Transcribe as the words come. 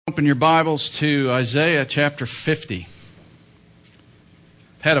Open your Bibles to Isaiah chapter 50.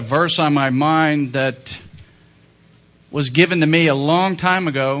 Had a verse on my mind that was given to me a long time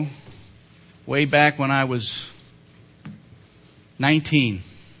ago, way back when I was 19,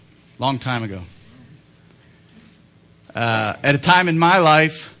 long time ago. At a time in my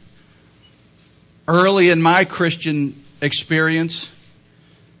life, early in my Christian experience,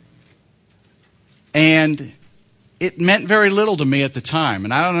 and it meant very little to me at the time.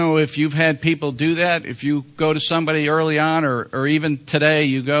 And I don't know if you've had people do that. If you go to somebody early on or even today,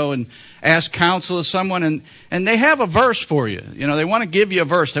 you go and ask counsel of someone and they have a verse for you. You know, they want to give you a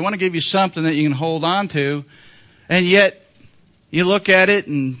verse. They want to give you something that you can hold on to. And yet you look at it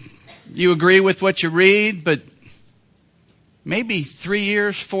and you agree with what you read, but maybe 3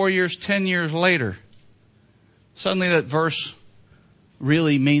 years, 4 years, 10 years later, suddenly that verse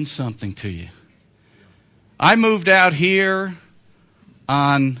really means something to you. I moved out here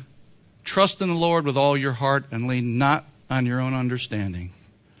on trust in the Lord with all your heart and lean not on your own understanding.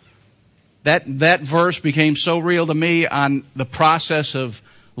 That verse became so real to me on the process of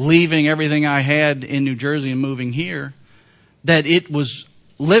leaving everything I had in New Jersey and moving here that it was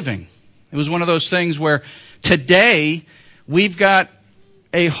living. It was one of those things where today we've got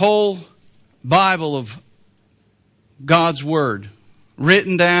a whole Bible of God's Word,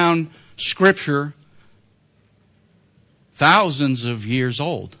 written down Scripture, thousands of years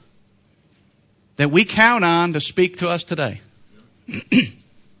old, that we count on to speak to us today.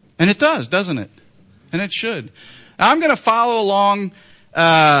 And it does, doesn't it? And it should. I'm going to follow along.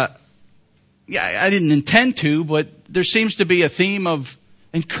 I didn't intend to, but there seems to be a theme of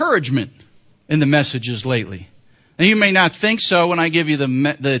encouragement in the messages lately. And you may not think so when I give you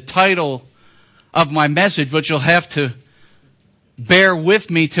the title of my message, but you'll have to bear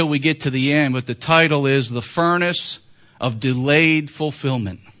with me till we get to the end. But the title is The Furnace of Delayed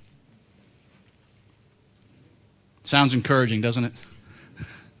Fulfillment. Sounds encouraging, doesn't it?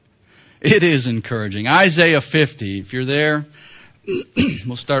 It is encouraging. Isaiah 50. If you're there,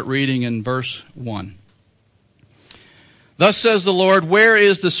 we'll start reading in verse 1. Thus says the Lord, where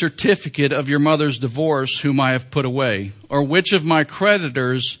is the certificate of your mother's divorce whom I have put away? Or which of my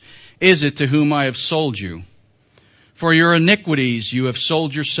creditors is it to whom I have sold you? For your iniquities you have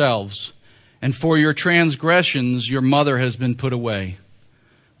sold yourselves, and for your transgressions your mother has been put away.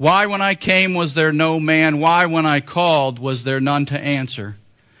 Why when I came was there no man? Why when I called was there none to answer?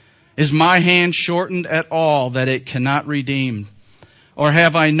 Is my hand shortened at all that it cannot redeem? Or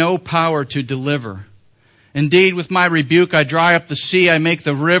have I no power to deliver? Indeed, with my rebuke I dry up the sea, I make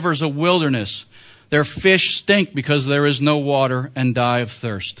the rivers a wilderness. Their fish stink because there is no water and die of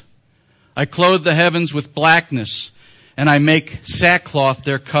thirst. I clothe the heavens with blackness, and I make sackcloth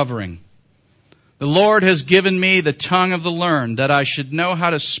their covering. The Lord has given me the tongue of the learned, that I should know how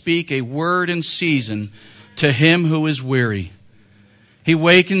to speak a word in season to him who is weary. He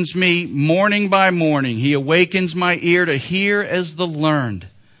wakens me morning by morning. He awakens my ear to hear as the learned.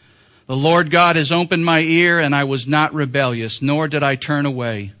 The Lord God has opened my ear, and I was not rebellious, nor did I turn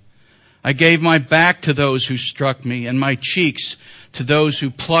away. I gave my back to those who struck me, and my cheeks to those who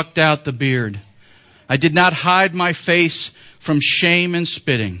plucked out the beard. I did not hide my face from shame and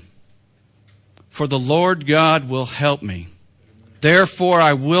spitting. For the Lord God will help me. Therefore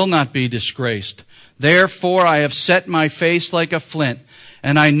I will not be disgraced. Therefore I have set my face like a flint,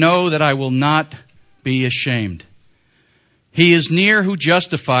 and I know that I will not be ashamed. He is near who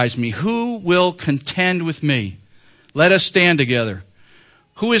justifies me. Who will contend with me? Let us stand together.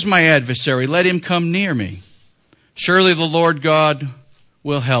 Who is my adversary? Let him come near me. Surely the Lord God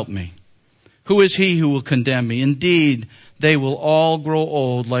will help me. Who is he who will condemn me? Indeed, they will all grow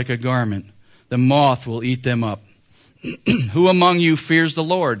old like a garment. The moth will eat them up. Who among you fears the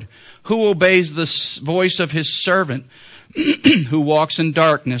Lord? Who obeys the voice of his servant? Who walks in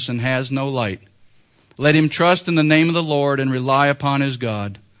darkness and has no light? Let him trust in the name of the Lord and rely upon his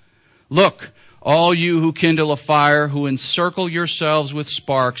God. Look, all you who kindle a fire, who encircle yourselves with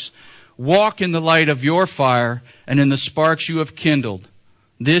sparks, walk in the light of your fire and in the sparks you have kindled.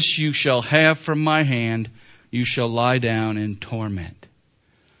 This you shall have from my hand. You shall lie down in torment.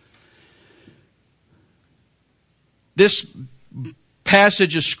 This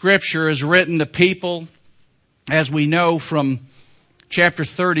passage of Scripture is written to people, as we know from chapter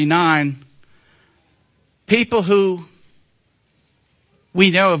 39, people who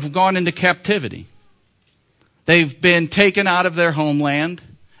we know have gone into captivity. They've been taken out of their homeland,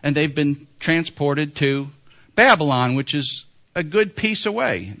 and they've been transported to Babylon, which is a good piece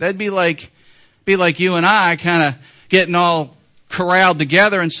away. That'd be like you and I kind of getting all corralled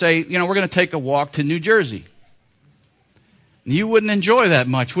together and say, we're going to take a walk to New Jersey. You wouldn't enjoy that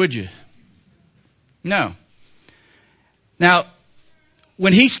much, would you? No. Now,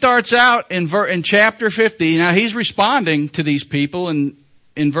 when he starts out in chapter 50, now he's responding to these people, and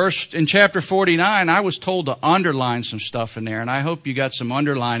in chapter 49, I was told to underline some stuff in there, and I hope you got some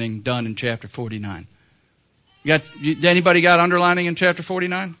underlining done in chapter 49. Anybody got underlining in chapter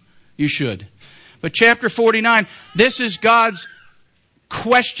 49? You should. But chapter 49, this is God's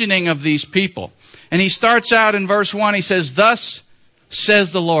questioning of these people. And he starts out in verse 1, he says, "Thus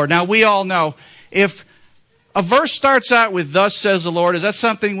says the Lord." Now we all know, if a verse starts out with "Thus says the Lord," is that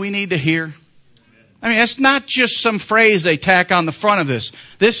something we need to hear? I mean, it's not just some phrase they tack on the front of this.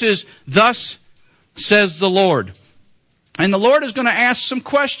 This is, "Thus says the Lord." And the Lord is going to ask some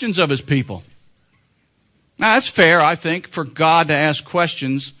questions of His people. Now, that's fair, I think, for God to ask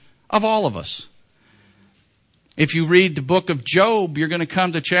questions of all of us. If you read the book of Job, you're going to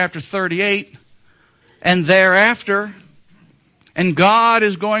come to chapter 38 and thereafter, and God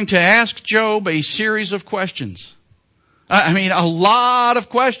is going to ask Job a series of questions. I mean, a lot of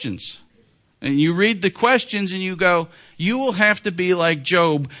questions. And you read the questions and you go, you will have to be like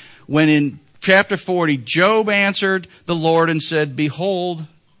Job when in chapter 40, Job answered the Lord and said, "Behold,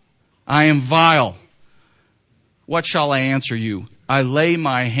 I am vile. What shall I answer you? I lay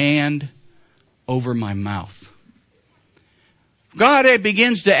my hand over my mouth." God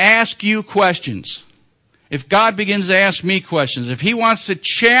begins to ask you questions. If God begins to ask me questions, if He wants to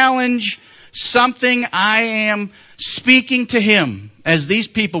challenge something, I am speaking to Him, as these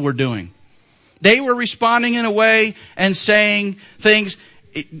people were doing. They were responding in a way and saying things.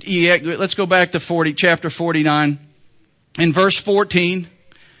 Let's go back to chapter 49. In verse 14,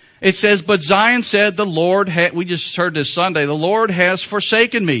 it says, "But Zion said, the Lord," we just heard this Sunday, "the Lord has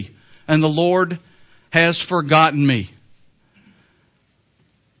forsaken me, and the Lord has forgotten me."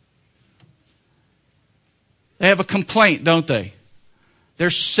 They have a complaint, don't they?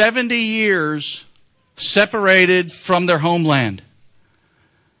 They're 70 years separated from their homeland.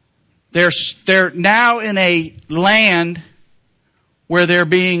 They're now in a land where they're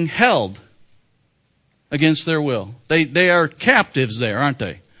being held against their will. They are captives there, aren't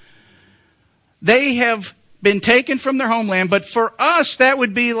they? They have been taken from their homeland, but for us that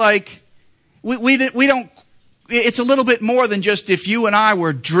would be like, we don't, it's a little bit more than just if you and I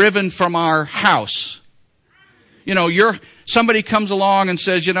were driven from our house. You know, somebody comes along and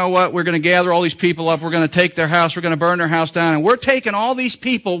says, "You know what, we're going to gather all these people up, we're going to take their house, we're going to burn their house down, and we're taking all these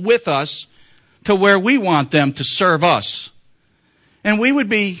people with us to where we want them to serve us." And we would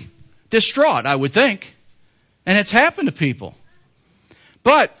be distraught, I would think. And it's happened to people.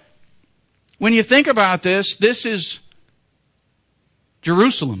 But when you think about this, this is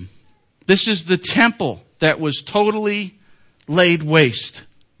Jerusalem. This is the temple that was totally laid waste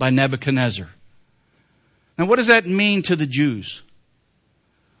by Nebuchadnezzar. Now, what does that mean to the Jews?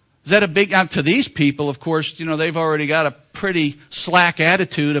 Is that a big, to these people, of course, you know, they've already got a pretty slack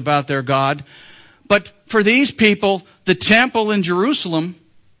attitude about their God. But for these people, the temple in Jerusalem,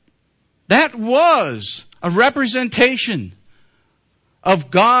 that was a representation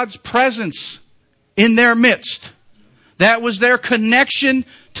of God's presence in their midst. That was their connection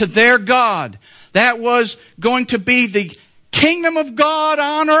to their God. That was going to be the kingdom of God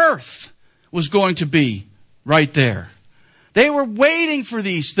on earth, was going to be right there. They were waiting for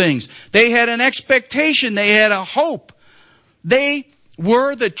these things. They had an expectation. They had a hope. They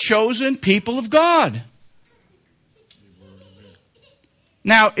were the chosen people of God.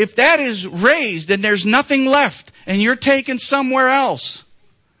 Now, if that is raised and there's nothing left and you're taken somewhere else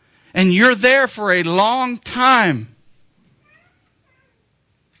and you're there for a long time,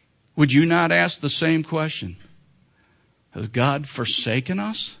 would you not ask the same question? Has God forsaken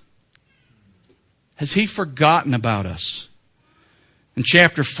us? Has He forgotten about us? In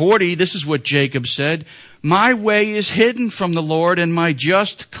chapter 40, this is what Jacob said, "My way is hidden from the Lord, and my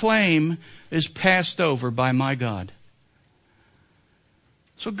just claim is passed over by my God."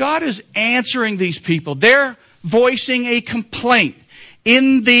 So God is answering these people. They're voicing a complaint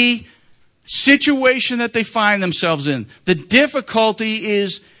in the situation that they find themselves in. The difficulty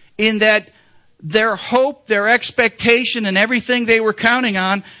is in that their hope, their expectation, and everything they were counting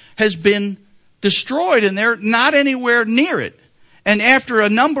on has been destroyed, and they're not anywhere near it. And after a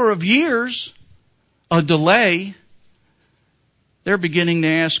number of years, a delay, they're beginning to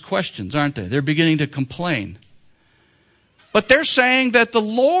ask questions, aren't they? They're beginning to complain. But they're saying that the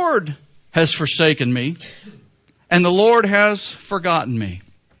Lord has forsaken me, and the Lord has forgotten me.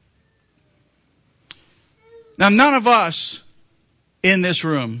 Now, none of us in this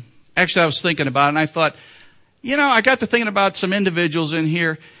room, actually I was thinking about it, and I thought, you know, I got to thinking about some individuals in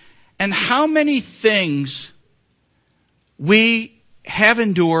here, and how many things we have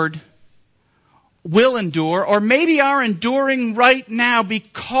endured, will endure, or maybe are enduring right now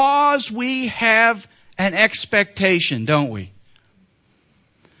because we have an expectation, don't we?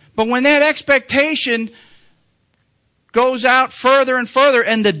 But when that expectation goes out further and further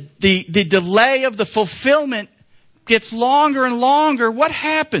and the delay of the fulfillment gets longer and longer, what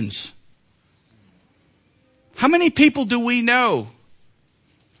happens? How many people do we know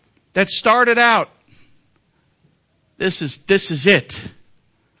that started out, this is it.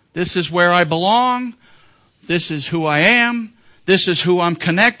 This is where I belong. This is who I am. This is who I'm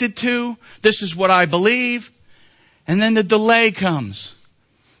connected to. This is what I believe. And then the delay comes.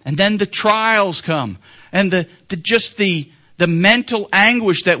 And then the trials come. And the mental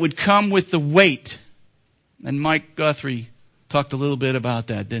anguish that would come with the weight. And Mike Guthrie talked a little bit about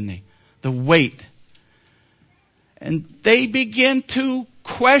that, didn't he? The weight. And they begin to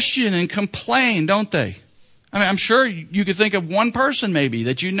question and complain, don't they? I mean, I'm sure you could think of one person maybe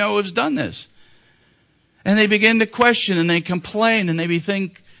that you know has done this. And they begin to question and they complain and they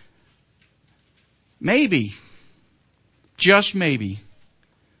think, maybe, just maybe,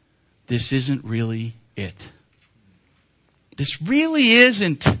 this isn't really it. This really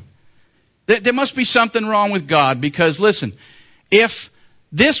isn't. There must be something wrong with God because, listen, if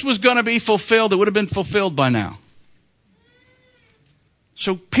this was going to be fulfilled, it would have been fulfilled by now.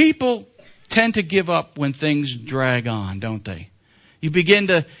 So people tend to give up when things drag on, don't they? You begin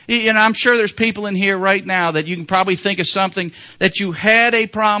to, I'm sure there's people in here right now that you can probably think of something that you had a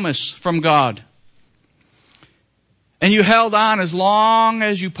promise from God. And you held on as long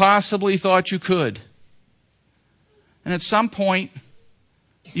as you possibly thought you could. And at some point,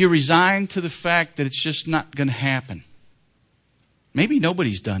 you're resigned to the fact that it's just not going to happen. Maybe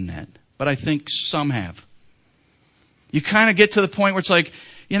nobody's done that, but I think some have. You kind of get to the point where it's like,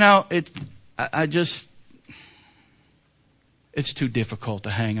 it's too difficult to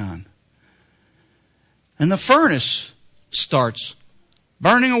hang on. And the furnace starts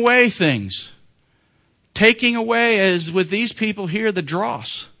burning away things. Taking away, as with these people here, the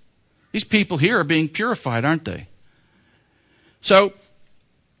dross. These people here are being purified, aren't they? So,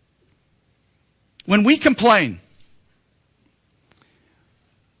 when we complain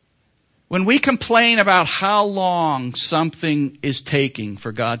about how long something is taking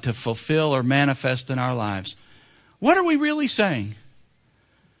for God to fulfill or manifest in our lives, what are we really saying?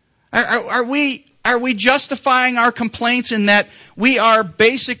 Are we justifying our complaints in that we are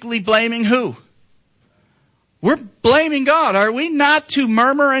basically blaming who? We're blaming God. Are we not to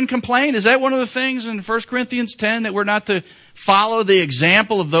murmur and complain? Is that one of the things in 1 Corinthians 10 that we're not to follow the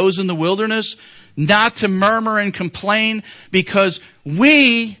example of those in the wilderness? Not to murmur and complain because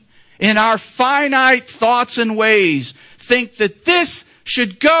we, in our finite thoughts and ways, think that this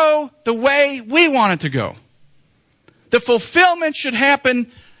should go the way we want it to go. The fulfillment should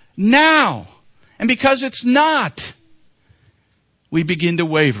happen now. And because it's not, we begin to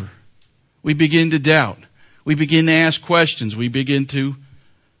waver. We begin to doubt. We begin to ask questions. We begin to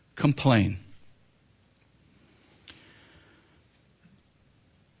complain.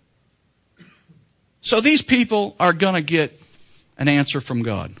 So these people are going to get an answer from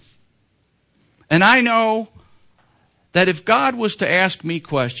God. And I know that if God was to ask me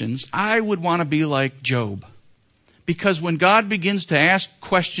questions, I would want to be like Job. Because when God begins to ask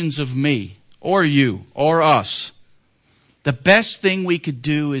questions of me, or you, or us, the best thing we could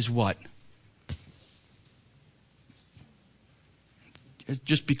do is what?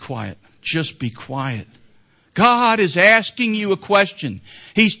 Just be quiet. Just be quiet. God is asking you a question.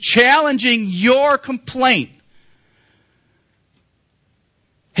 He's challenging your complaint.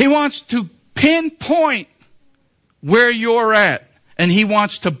 He wants to pinpoint where you're at. And He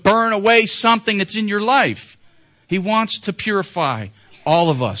wants to burn away something that's in your life. He wants to purify all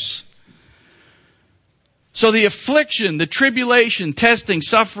of us. So the affliction, the tribulation, testing,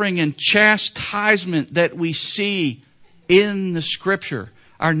 suffering, and chastisement that we see in the Scripture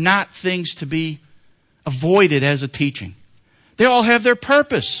are not things to be avoided as a teaching. They all have their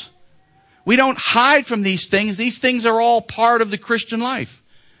purpose. We don't hide from these things. These things are all part of the Christian life.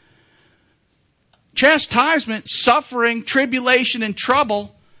 Chastisement, suffering, tribulation, and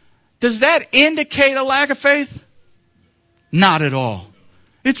trouble, does that indicate a lack of faith? Not at all.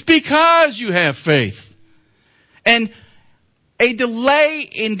 It's because you have faith. And a delay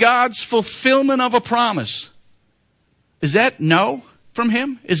in God's fulfillment of a promise, is that no from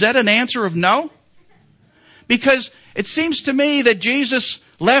Him? Is that an answer of no? Because it seems to me that Jesus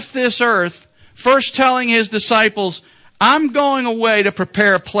left this earth first telling His disciples, I'm going away to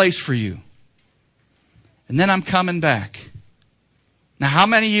prepare a place for you. And then I'm coming back. Now, how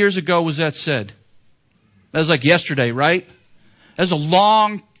many years ago was that said? That was like yesterday, right? That's a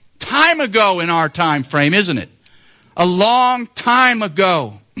long time ago in our time frame, isn't it? A long time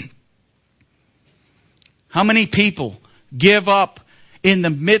ago. How many people give up in the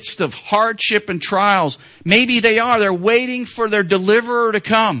midst of hardship and trials? Maybe they're waiting for their deliverer to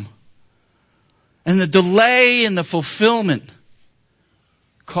come. And the delay in the fulfillment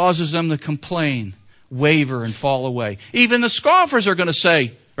causes them to complain, waver, and fall away. Even the scoffers are going to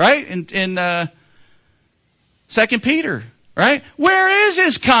say, right, in 2 Peter, right? Where is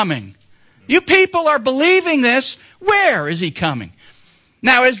his coming? You people are believing this. Where is he coming?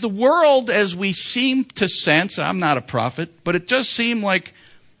 Now, as the world, as we seem to sense, I'm not a prophet, but it does seem like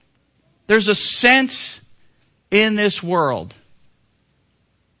there's a sense in this world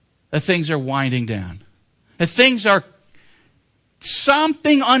that things are winding down. That things are,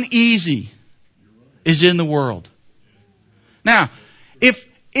 something uneasy is in the world. Now, if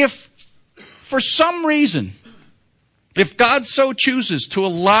for some reason, if God so chooses to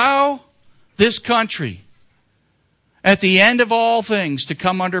allow this country at the end of all things to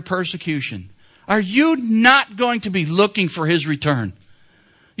come under persecution, are you not going to be looking for his return?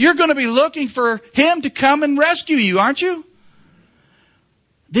 You're going to be looking for him to come and rescue you, aren't you?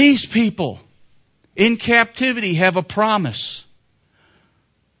 These people in captivity have a promise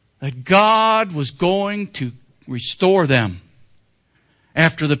that God was going to restore them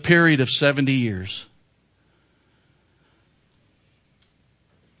after the period of 70 years.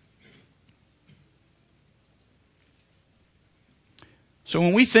 So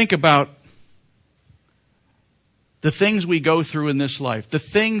when we think about the things we go through in this life, the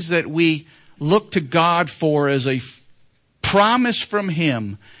things that we look to God for as a promise from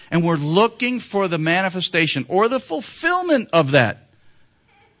him, and we're looking for the manifestation or the fulfillment of that,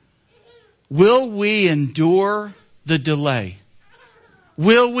 will we endure the delay?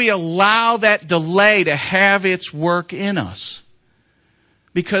 Will we allow that delay to have its work in us?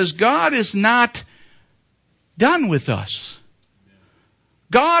 Because God is not done with us.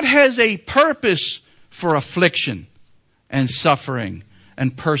 God has a purpose for affliction and suffering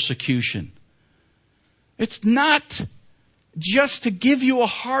and persecution. It's not just to give you a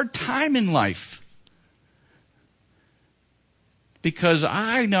hard time in life. Because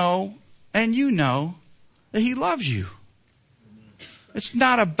I know, and you know, that he loves you. It's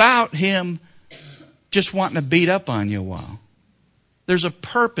not about him just wanting to beat up on you a while. There's a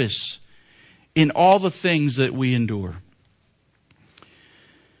purpose in all the things that we endure.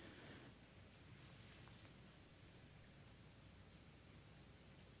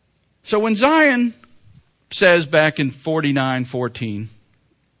 So when Zion says back in 49:14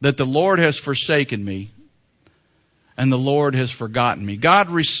 that the Lord has forsaken me and the Lord has forgotten me, God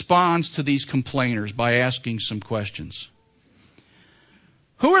responds to these complainers by asking some questions.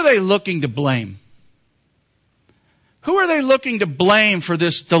 Who are they looking to blame? Who are they looking to blame for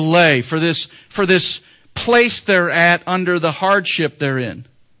this delay, for this place they're at under the hardship they're in?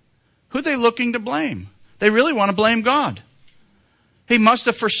 Who are they looking to blame? They really want to blame God. He must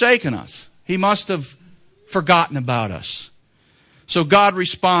have forsaken us. He must have forgotten about us. So God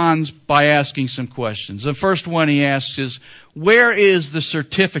responds by asking some questions. The first one he asks is, where is the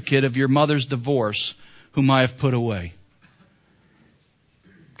certificate of your mother's divorce whom I have put away?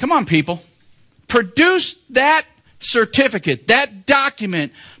 Come on, people. Produce that certificate, that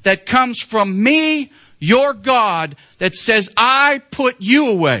document that comes from me, your God, that says I put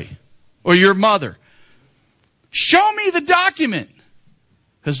you away, or your mother. Show me the document.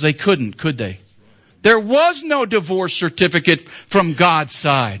 Because they couldn't, could they? There was no divorce certificate from God's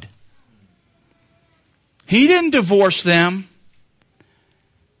side. He didn't divorce them.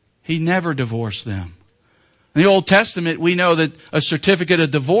 He never divorced them. In the Old Testament, we know that a certificate of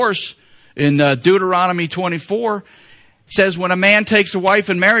divorce in Deuteronomy 24 says when a man takes a wife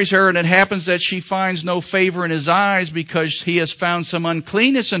and marries her and it happens that she finds no favor in his eyes because he has found some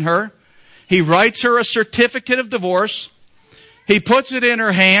uncleanness in her, he writes her a certificate of divorce. He puts it in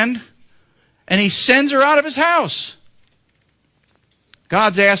her hand, and he sends her out of his house.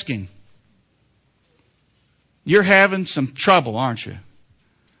 God's asking, you're having some trouble, aren't you?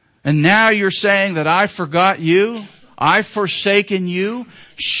 And now you're saying that I forgot you? I've forsaken you?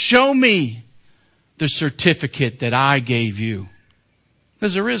 Show me the certificate that I gave you.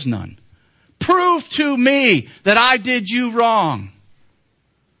 Because there is none. Prove to me that I did you wrong.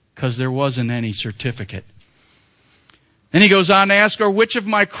 Because there wasn't any certificate. And he goes on to ask her, which of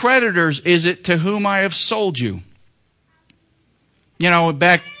my creditors is it to whom I have sold you? You know,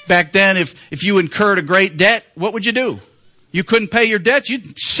 back then, if you incurred a great debt, what would you do? You couldn't pay your debts.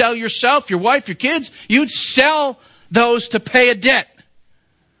 You'd sell yourself, your wife, your kids. You'd sell those to pay a debt.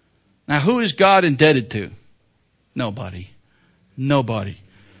 Now, who is God indebted to? Nobody. Nobody.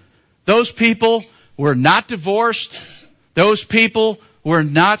 Those people were not divorced. Those people were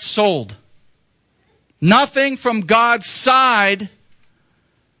not sold. Nothing from God's side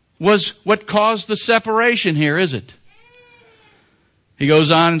was what caused the separation here, is it? He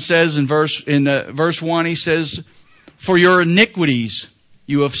goes on and says in verse 1, he says, "For your iniquities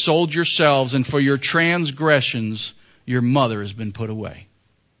you have sold yourselves, and for your transgressions your mother has been put away."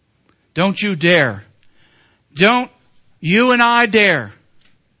 Don't you dare. Don't you and I dare.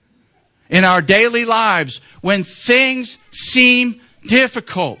 In our daily lives, when things seem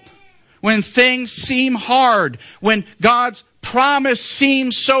difficult, when things seem hard, when God's promise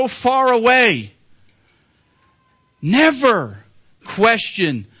seems so far away, never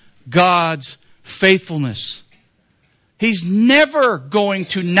question God's faithfulness. He's never going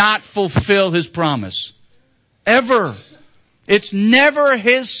to not fulfill His promise. Ever. It's never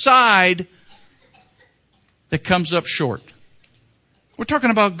His side that comes up short. We're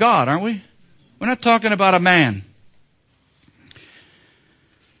talking about God, aren't we? We're not talking about a man.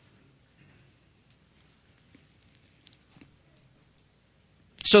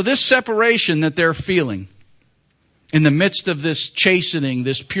 So this separation that they're feeling, in the midst of this chastening,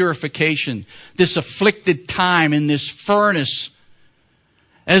 this purification, this afflicted time in this furnace,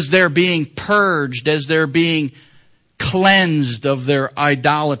 as they're being purged, as they're being cleansed of their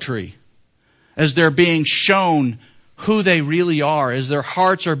idolatry, as they're being shown who they really are, as their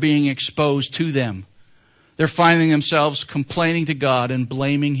hearts are being exposed to them, they're finding themselves complaining to God and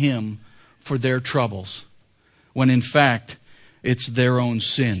blaming Him for their troubles, when in fact it's their own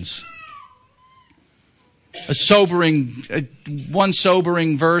sins. One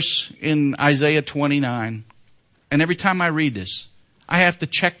sobering verse in Isaiah 29. And every time I read this, I have to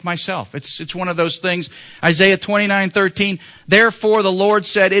check myself. It's one of those things. Isaiah 29:13. "Therefore the Lord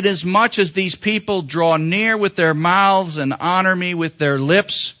said, inasmuch as these people draw near with their mouths and honor me with their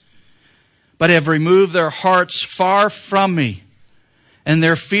lips, but have removed their hearts far from me, and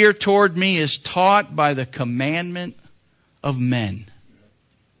their fear toward me is taught by the commandment of men."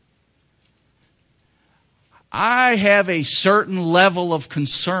 I have a certain level of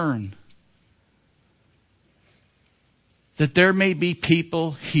concern that there may be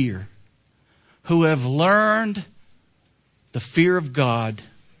people here who have learned the fear of God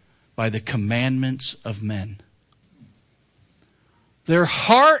by the commandments of men. Their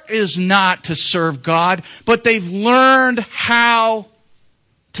heart is not to serve God, but they've learned how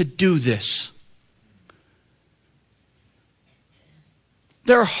to do this.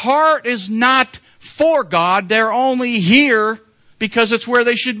 Their heart is not for God. They're only here because it's where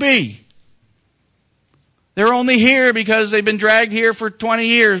they should be. They're only here because they've been dragged here for 20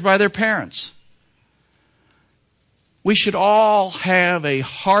 years by their parents. We should all have a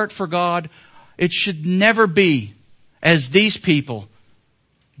heart for God. It should never be, as these people,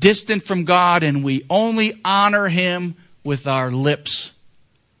 distant from God, and we only honor Him with our lips.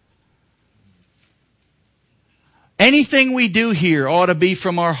 Anything we do here ought to be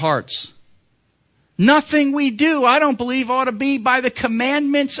from our hearts. Nothing we do, I don't believe, ought to be by the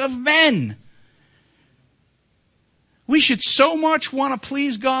commandments of men. We should so much want to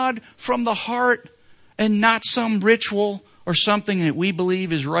please God from the heart and not some ritual or something that we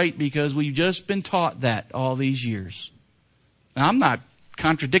believe is right because we've just been taught that all these years. Now, I'm not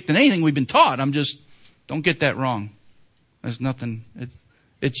contradicting anything we've been taught. I'm just, don't get that wrong. There's nothing.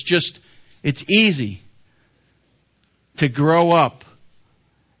 It's easy to grow up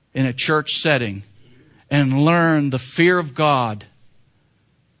in a church setting and learn the fear of God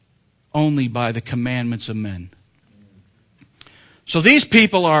only by the commandments of men. So these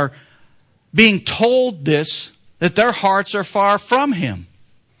people are being told this, that their hearts are far from Him.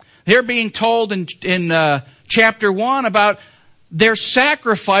 They're being told in chapter 1 about their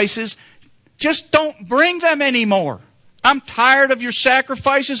sacrifices. Just don't bring them anymore. I'm tired of your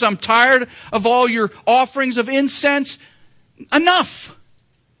sacrifices. I'm tired of all your offerings of incense. Enough.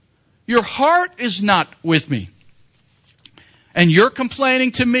 Your heart is not with me. And you're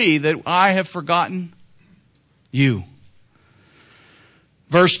complaining to me that I have forgotten you.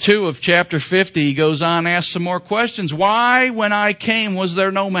 Verse 2 of chapter 50, he goes on and asks some more questions. Why, when I came, was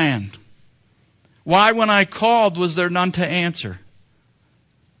there no man? Why, when I called, was there none to answer?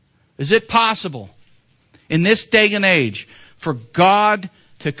 Is it possible in this day and age for God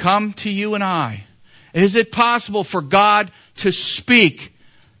to come to you and I? Is it possible for God to speak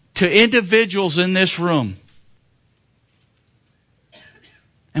to individuals in this room?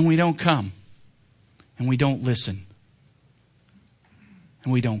 And we don't come. And we don't listen.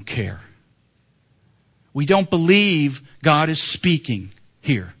 And we don't care. We don't believe God is speaking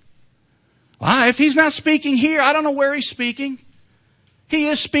here. Well, if He's not speaking here, I don't know where He's speaking. He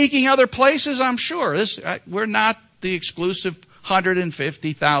is speaking other places, I'm sure. We're not the exclusive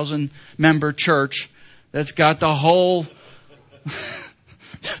 150,000 member church that's got the whole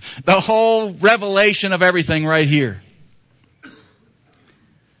revelation of everything right here.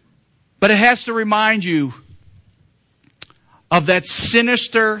 But it has to remind you of that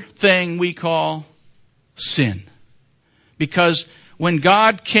sinister thing we call sin. Because when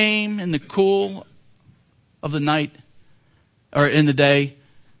God came in the cool of the night, or in the day,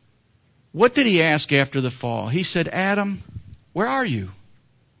 what did He ask after the fall? He said, Adam, where are you?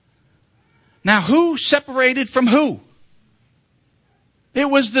 Now, who separated from who? It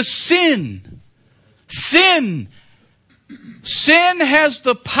was the sin. Sin. Sin has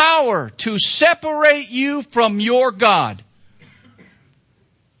the power to separate you from your God.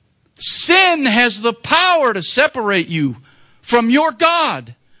 Sin has the power to separate you from your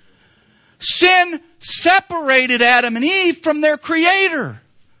God. Sin separated Adam and Eve from their Creator.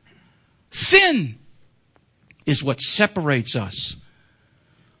 Sin is what separates us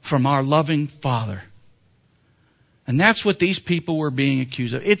from our loving Father. And that's what these people were being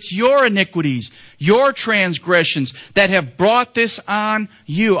accused of. It's your iniquities, your transgressions that have brought this on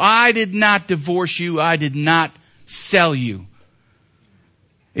you. I did not divorce you. I did not sell you.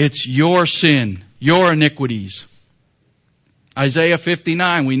 It's your sin, your iniquities. Isaiah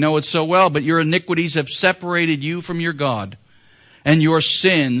 59, we know it so well, but your iniquities have separated you from your God, and your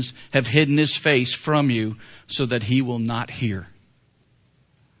sins have hidden His face from you so that He will not hear.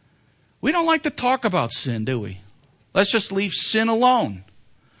 We don't like to talk about sin, do we? Let's just leave sin alone.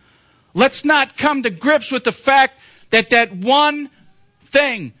 Let's not come to grips with the fact that that one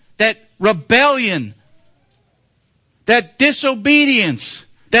thing, that rebellion, that disobedience,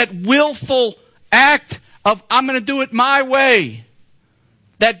 that willful act of I'm going to do it my way,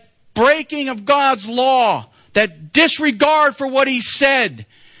 that breaking of God's law, that disregard for what He said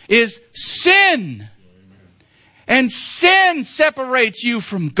is sin. And sin separates you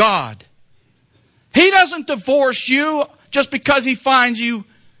from God. He doesn't divorce you just because He finds you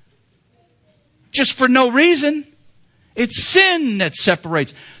just for no reason. It's sin that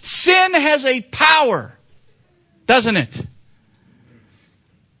separates. Sin has a power, doesn't it?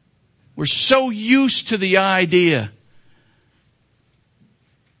 We're so used to the idea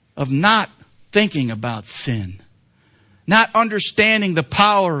of not thinking about sin, not understanding the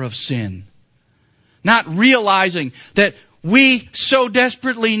power of sin, not realizing that we so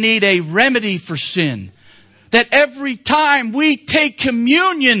desperately need a remedy for sin, that every time we take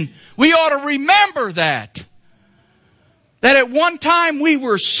communion, we ought to remember that at one time we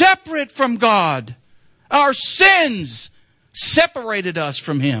were separate from God. Our sins separated us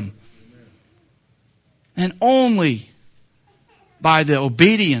from Him. And only by the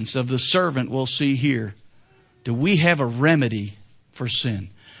obedience of the servant we'll see here do we have a remedy for sin.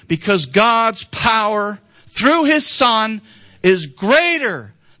 Because God's power through His Son is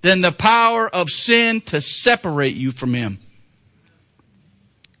greater than the power of sin to separate you from Him.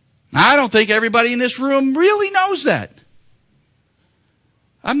 Now, I don't think everybody in this room really knows that.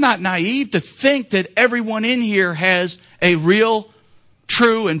 I'm not naive to think that everyone in here has a real,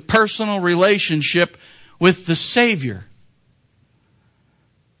 true, and personal relationship with the Savior.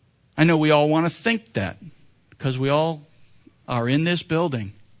 I know we all want to think that because we all are in this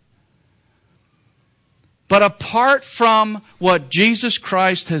building. But apart from what Jesus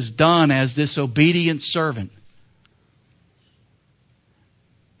Christ has done as this obedient servant,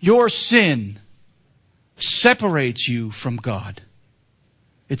 your sin separates you from God.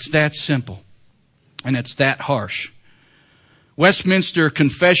 It's that simple. And it's that harsh. Westminster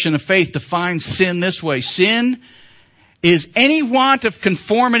Confession of Faith defines sin this way. Sin is any want of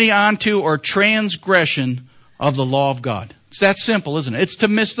conformity unto or transgression of the law of God. It's that simple, isn't it? It's to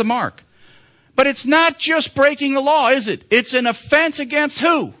miss the mark. But it's not just breaking the law, is it? It's an offense against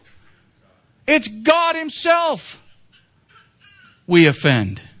who? It's God Himself we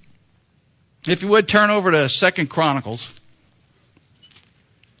offend. If you would, turn over to 2 Chronicles.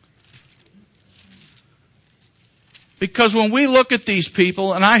 Because when we look at these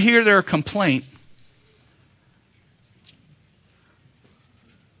people, and I hear their complaint,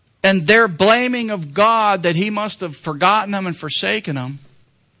 and their blaming of God that He must have forgotten them and forsaken them,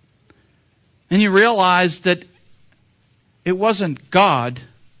 and you realize that it wasn't God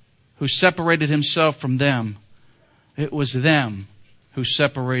who separated Himself from them. It was them who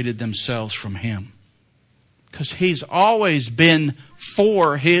separated themselves from Him. Because He's always been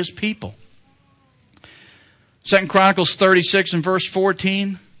for His people. 2 Chronicles 36 and verse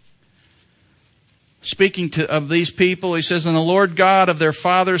 14. speaking of these people, he says, "And the Lord God of their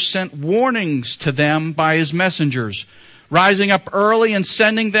fathers sent warnings to them by his messengers, rising up early and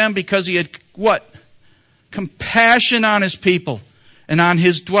sending them because he had," what? "Compassion on his people and on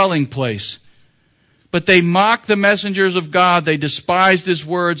his dwelling place. But they mocked the messengers of God. They despised his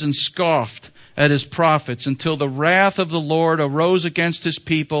words and scoffed at his prophets until the wrath of the Lord arose against his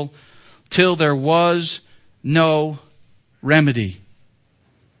people till there was no remedy.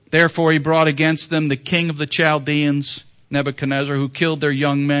 Therefore he brought against them the king of the Chaldeans, Nebuchadnezzar, who killed their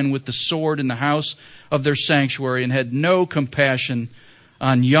young men with the sword in the house of their sanctuary and had no compassion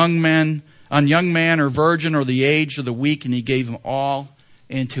on young man or virgin or the aged or the weak, and he gave them all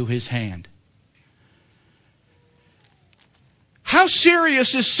into his hand." How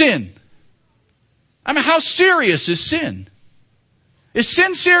serious is sin? I mean, how serious is sin? Is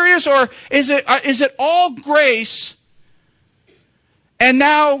sin serious, or is it all grace, and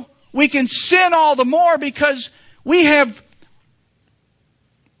now we can sin all the more because we have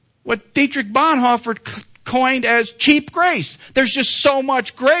what Dietrich Bonhoeffer coined as cheap grace? There's just so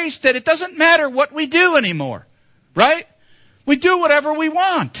much grace that it doesn't matter what we do anymore, right? We do whatever we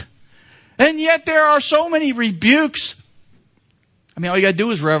want. And yet there are so many rebukes. I mean, all you got to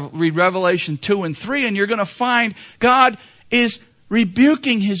do is read Revelation 2 and 3, and you're going to find God is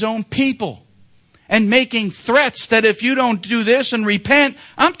rebuking his own people and making threats that if you don't do this and repent,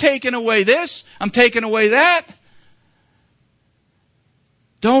 I'm taking away this, I'm taking away that.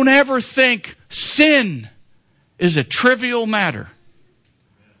 Don't ever think sin is a trivial matter.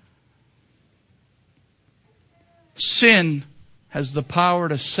 Sin has the power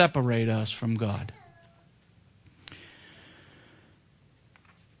to separate us from God.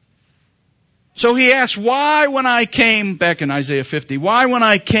 So he asks, "Why when I came," back in Isaiah 50, "why when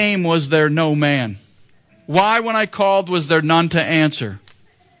I came was there no man? Why when I called was there none to answer?"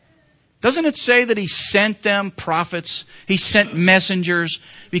 Doesn't it say that he sent them prophets? He sent messengers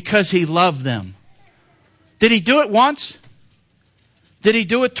because he loved them. Did he do it once? Did he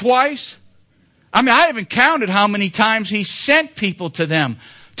do it twice? I mean, I haven't counted how many times he sent people to them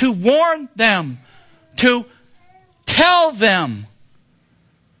to warn them, to tell them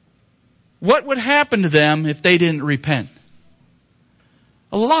what would happen to them if they didn't repent.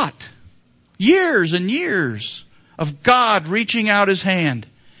 A lot. Years and years of God reaching out his hand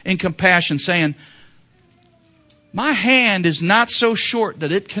in compassion, saying, "My hand is not so short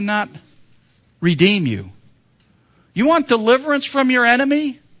that it cannot redeem you. You want deliverance from your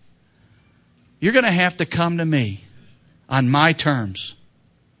enemy? You're going to have to come to me on my terms."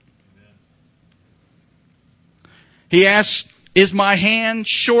 He asks, "Is my hand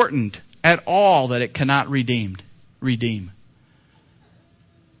shortened at all that it cannot redeem?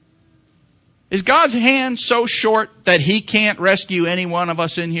 Is God's hand so short that he can't rescue any one of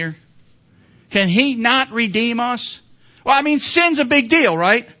us in here? Can he not redeem us? Well, I mean, sin's a big deal,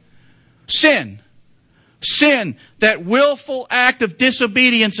 right? Sin, that willful act of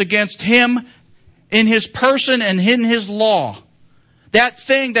disobedience against him in his person and in his law. That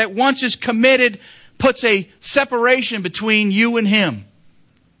thing that once is committed puts a separation between you and him.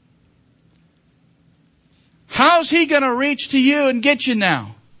 How's he going to reach to you and get you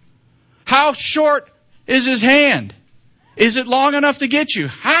now? How short is his hand? Is it long enough to get you?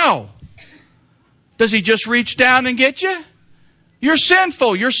 How? Does he just reach down and get you? You're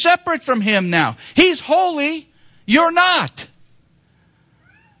sinful. You're separate from him now. He's holy. You're not.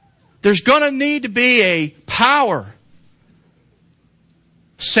 There's going to need to be a power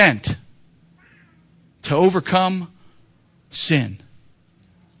sent to overcome sin.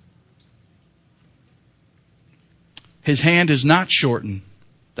 His hand is not shortened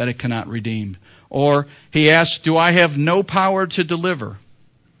that it cannot redeem. Or he asks, "Do I have no power to deliver?"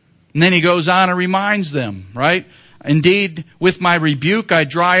 And then he goes on and reminds them, right? "Indeed, with my rebuke I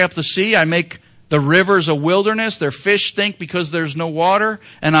dry up the sea. I make the rivers a wilderness. Their fish stink because there's no water,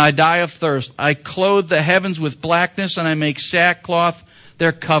 and I die of thirst. I clothe the heavens with blackness, and I make sackcloth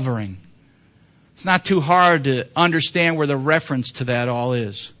their covering." It's not too hard to understand where the reference to that all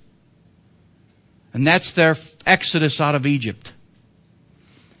is. And that's their exodus out of Egypt,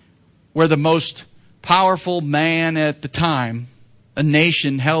 where the most powerful man at the time, a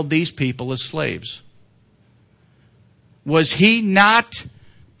nation, held these people as slaves. Was he not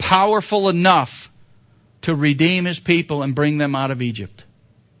powerful enough to redeem his people and bring them out of Egypt?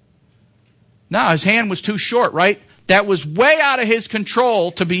 No, his hand was too short, right? That was way out of his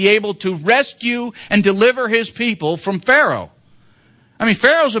control to be able to rescue and deliver his people from Pharaoh. I mean,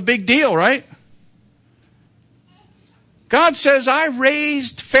 Pharaoh's a big deal, right? God says, "I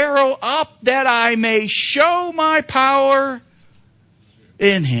raised Pharaoh up that I may show my power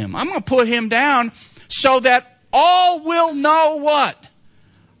in him." I'm going to put him down so that all will know what?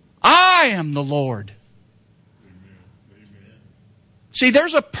 I am the Lord. See,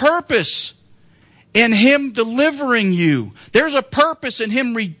 there's a purpose in Him delivering you. There's a purpose in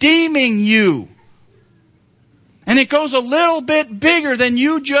Him redeeming you. And it goes a little bit bigger than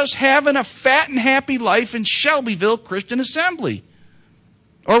you just having a fat and happy life in Shelbyville Christian Assembly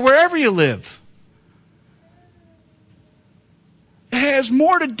or wherever you live. It has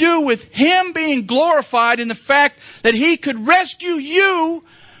more to do with Him being glorified in the fact that He could rescue you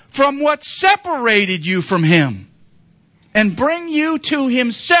from what separated you from Him and bring you to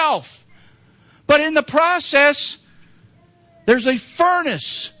Himself. But in the process, there's a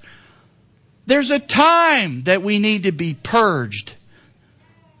furnace. There's a time that we need to be purged.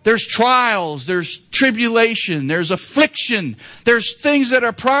 There's trials, there's tribulation, there's affliction, there's things that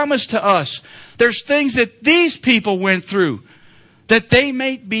are promised to us. There's things that these people went through that they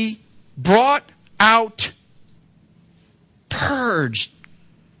may be brought out, purged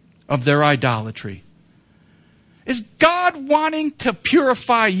of their idolatry. Is God wanting to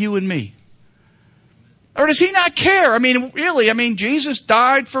purify you and me? Or does He not care? Really, Jesus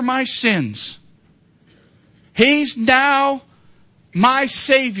died for my sins. He's now my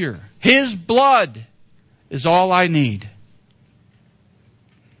Savior. His blood is all I need.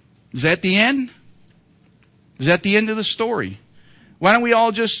 Is that the end? Is that the end of the story? Why don't we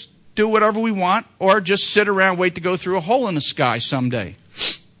all just do whatever we want or just sit around and wait to go through a hole in the sky someday?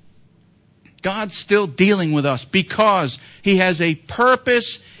 God's still dealing with us because He has a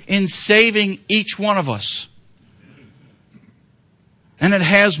purpose in saving each one of us. And it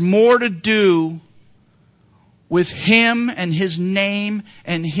has more to do with Him and His name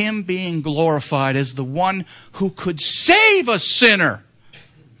and Him being glorified as the one who could save a sinner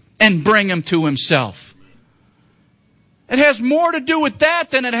and bring him to Himself. It has more to do with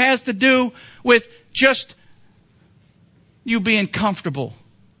that than it has to do with just you being comfortable.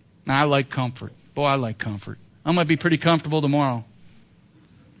 Now, I like comfort. Boy, I like comfort. I'm going to be pretty comfortable tomorrow.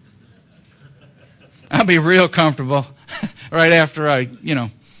 I'll be real comfortable right after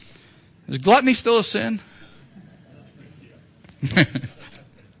is gluttony still a sin?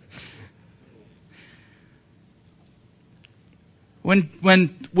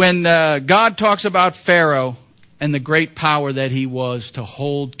 When God talks about Pharaoh and the great power that he was to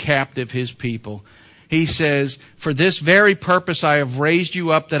hold captive his people, He says, "For this very purpose I have raised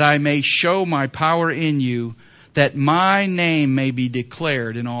you up, that I may show my power in you, that my name may be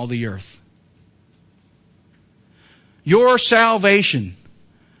declared in all the earth." Your salvation,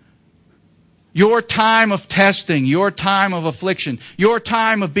 your time of testing, your time of affliction, your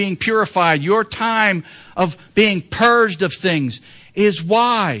time of being purified, your time of being purged of things is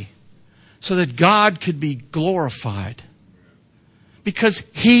why? So that God could be glorified. Because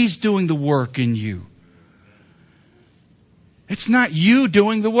He's doing the work in you. It's not you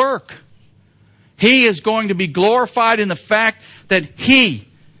doing the work. He is going to be glorified in the fact that He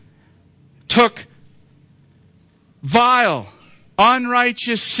took vile,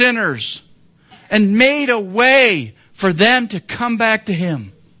 unrighteous sinners and made a way for them to come back to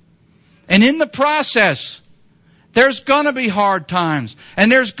Him. And in the process, there's going to be hard times, and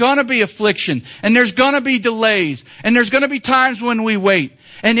there's going to be affliction, and there's going to be delays, and there's going to be times when we wait.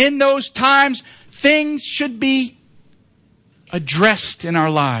 And in those times, things should be addressed in our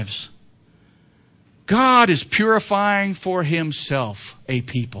lives. God is purifying for Himself a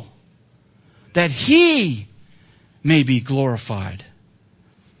people, that He may be glorified,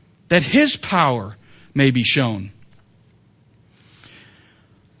 that His power may be shown.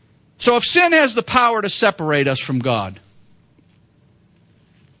 So if sin has the power to separate us from God,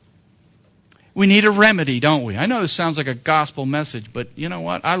 we need a remedy, don't we? I know this sounds like a gospel message, but you know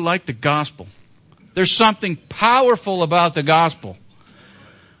what? I like the gospel. There's something powerful about the gospel.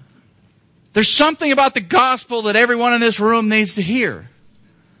 There's something about the gospel that everyone in this room needs to hear.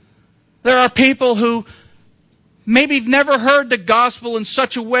 There are people who maybe have never heard the gospel in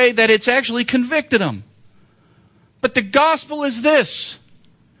such a way that it's actually convicted them. But the gospel is this: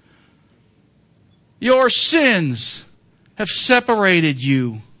 your sins have separated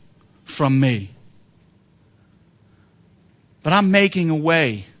you from me. But I'm making a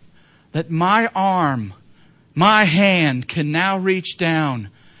way that my arm, my hand can now reach down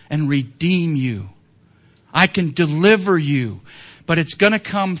and redeem you. I can deliver you. But it's going to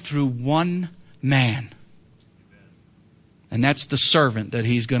come through one man. And that's the servant that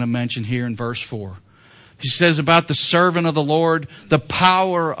he's going to mention here in verse 4. He says about the servant of the Lord, the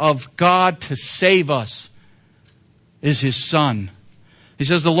power of God to save us is His Son. He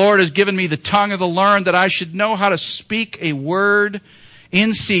says, "The Lord has given me the tongue of the learned, that I should know how to speak a word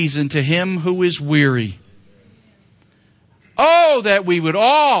in season to him who is weary. Oh, that we would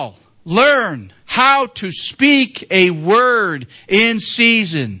all learn how to speak a word in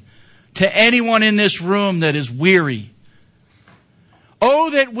season to anyone in this room that is weary.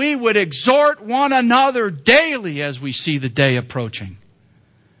 Oh, that we would exhort one another daily as we see the day approaching.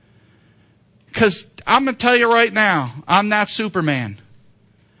 Because I'm going to tell you right now, I'm not Superman.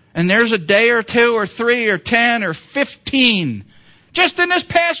 And there's a day or two or 3 or 10 or 15, just in this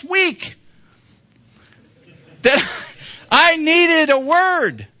past week, that I needed a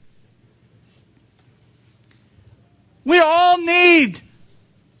word. We all need,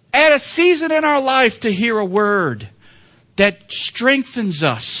 at a season in our life, to hear a word that strengthens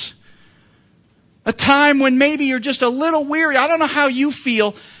us. A time when maybe you're just a little weary. I don't know how you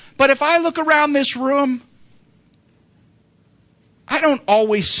feel, but if I look around this room, I don't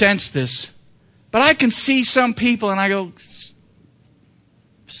always sense this, but I can see some people and I go,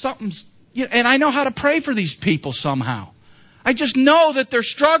 something's, and I know how to pray for these people somehow. I just know that they're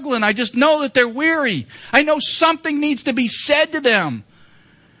struggling. I just know that they're weary. I know something needs to be said to them.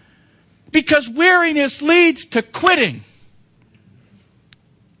 Because weariness leads to quitting.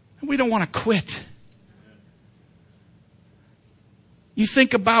 We don't want to quit. You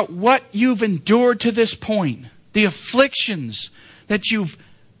think about what you've endured to this point, the afflictions that you've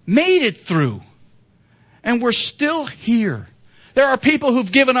made it through, and we're still here. There are people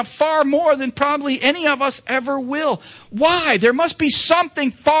who've given up far more than probably any of us ever will. Why? There must be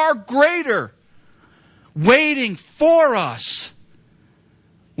something far greater waiting for us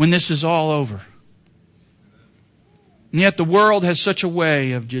when this is all over. And yet the world has such a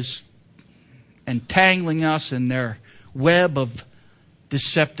way of just entangling us in their web of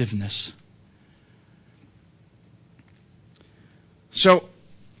deceptiveness. So,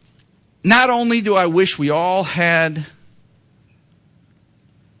 not only do I wish we all had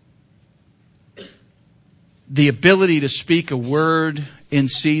the ability to speak a word in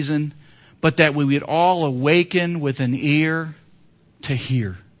season, but that we would all awaken with an ear to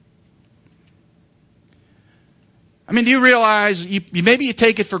hear. I mean, do you realize, maybe you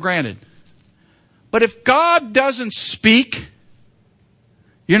take it for granted, but if God doesn't speak,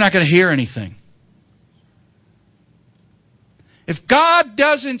 you're not going to hear anything. If God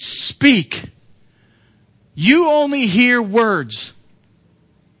doesn't speak, you only hear words.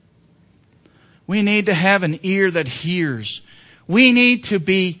 We need to have an ear that hears. We need to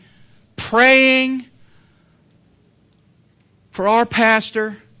be praying for our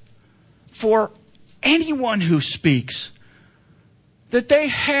pastor, for anyone who speaks, that they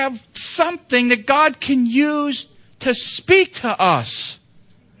have something that God can use to speak to us.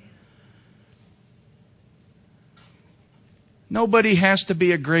 Nobody has to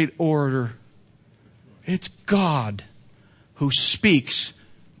be a great orator. It's God who speaks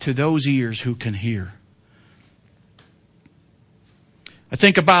to those ears who can hear. I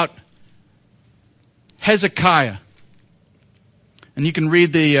think about Hezekiah. And you can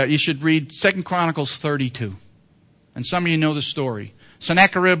read you should read 2 Chronicles 32. And some of you know the story.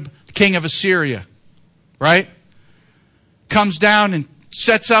 Sennacherib, king of Assyria, right? Comes down and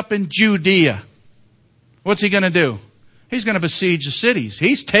sets up in Judea. What's he going to do? He's going to besiege the cities.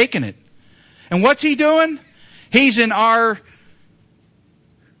 He's taking it. And what's he doing? He's in our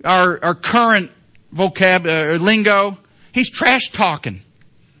current lingo. He's trash talking.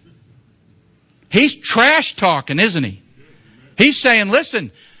 He's trash talking, isn't he? He's saying,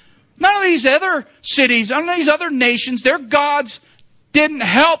 listen, none of these other cities, none of these other nations, their gods didn't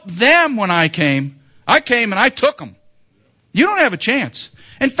help them when I came. I came and I took them. You don't have a chance.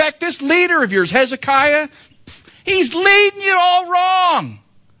 In fact, this leader of yours, Hezekiah, he's leading you all wrong.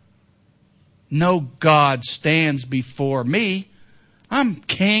 No God stands before me. I'm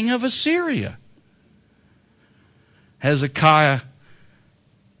king of Assyria. Hezekiah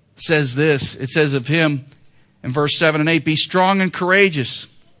says this. It says of him in verse 7 and 8, be strong and courageous.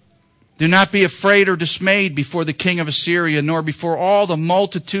 Do not be afraid or dismayed before the king of Assyria, nor before all the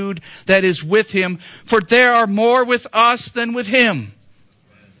multitude that is with him, for there are more with us than with him.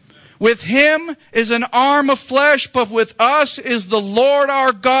 With him is an arm of flesh, but with us is the Lord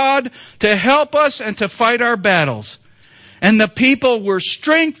our God to help us and to fight our battles. And the people were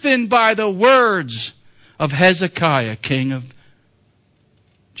strengthened by the words of Hezekiah, king of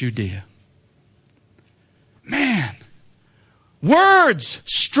Judea. Man, words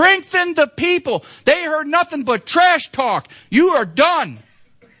strengthened the people. They heard nothing but trash talk. You are done.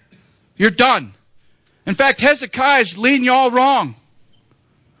 You're done. In fact, Hezekiah is leading you all wrong.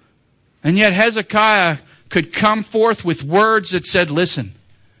 And yet Hezekiah could come forth with words that said, listen,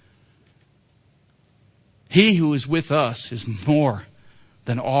 he who is with us is more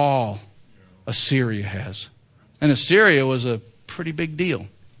than all Assyria has. And Assyria was a pretty big deal.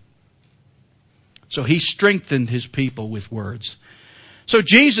 So he strengthened his people with words. So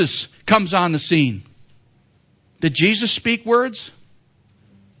Jesus comes on the scene. Did Jesus speak words?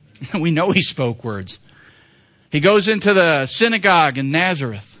 We know he spoke words. He goes into the synagogue in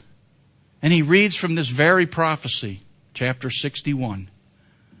Nazareth and he reads from this very prophecy, chapter 61.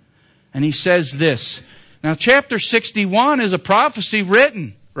 And he says this. Now, chapter 61 is a prophecy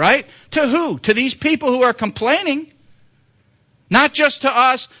written, right? To who? To these people who are complaining. Not just to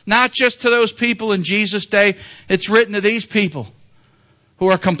us, not just to those people in Jesus' day. It's written to these people who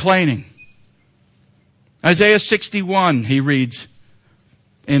are complaining. Isaiah 61, he reads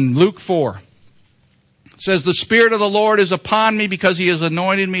in Luke 4. It says, the Spirit of the Lord is upon me because he has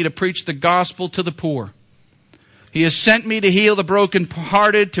anointed me to preach the gospel to the poor. He has sent me to heal the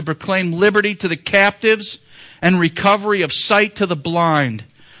brokenhearted, to proclaim liberty to the captives and recovery of sight to the blind,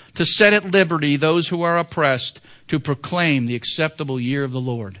 to set at liberty those who are oppressed, to proclaim the acceptable year of the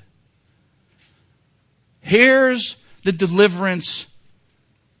Lord. Here's the deliverance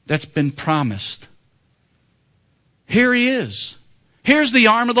that's been promised. Here he is. Here's the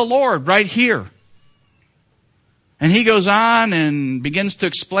arm of the Lord right here. And he goes on and begins to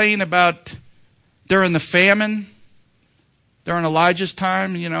explain about during the famine, during Elijah's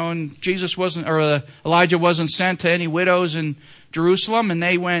time, and Elijah wasn't sent to any widows in Jerusalem, and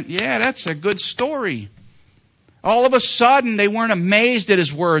they went, yeah, that's a good story. All of a sudden, they weren't amazed at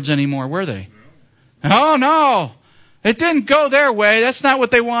his words anymore, were they? Oh, no. It didn't go their way. That's not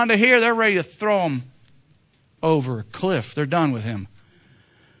what they wanted to hear. They're ready to throw him over a cliff. They're done with him.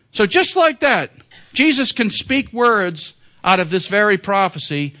 So just like that, Jesus can speak words out of this very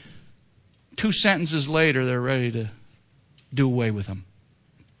prophecy. 2 sentences later, they're ready to do away with him.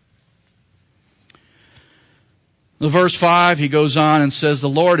 In verse 5, he goes on and says, the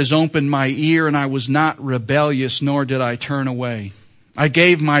Lord has opened my ear, and I was not rebellious, nor did I turn away. I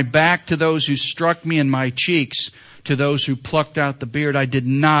gave my back to those who struck me, and my cheeks to those who plucked out the beard. I did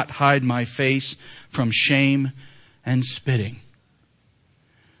not hide my face from shame and spitting.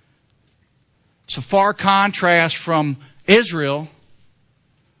 It's a far contrast from Israel,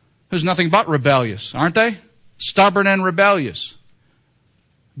 who's nothing but rebellious, aren't they? Stubborn and rebellious.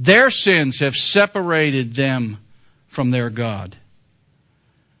 Their sins have separated them from their God.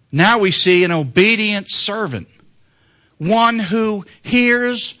 Now we see an obedient servant, one who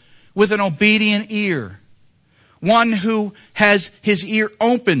hears with an obedient ear, one who has his ear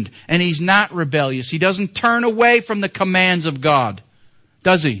opened and he's not rebellious. He doesn't turn away from the commands of God,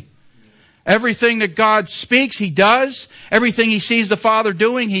 does he? Everything that God speaks, he does. Everything he sees the Father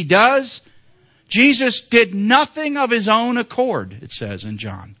doing, he does. Jesus did nothing of his own accord, it says in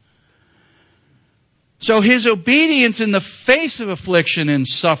John. So his obedience in the face of affliction and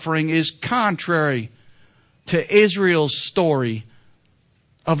suffering is contrary to Israel's story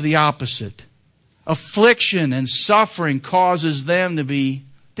of the opposite. Affliction and suffering causes them to be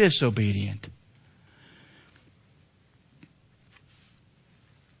disobedient.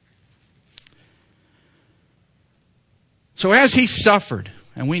 So as he suffered,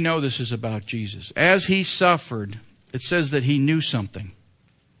 and we know this is about Jesus, as he suffered, it says that he knew something.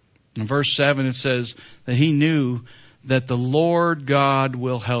 In verse 7 it says that he knew that the Lord God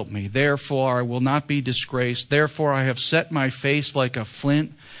will help me. Therefore I will not be disgraced. Therefore I have set my face like a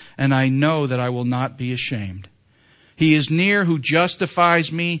flint, and I know that I will not be ashamed. He is near who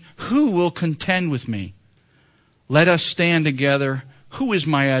justifies me. Who will contend with me? Let us stand together. Who is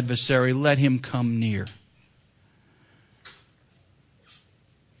my adversary? Let him come near.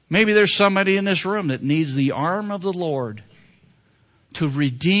 Maybe there's somebody in this room that needs the arm of the Lord to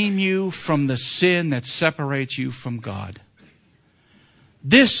redeem you from the sin that separates you from God.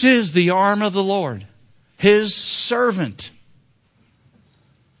 This is the arm of the Lord, his servant.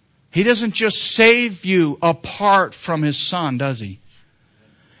 He doesn't just save you apart from his Son, does he?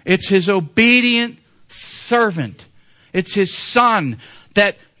 It's his obedient servant. It's his Son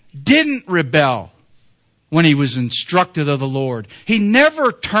that didn't rebel when he was instructed of the Lord. He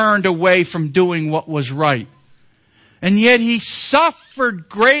never turned away from doing what was right. And yet he suffered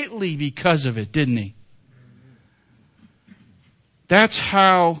greatly because of it, didn't he? That's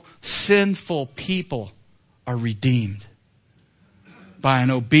how sinful people are redeemed. By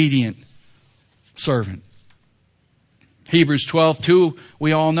an obedient servant. Hebrews 12:2,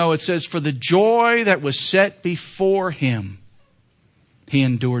 we all know it says, for the joy that was set before him, he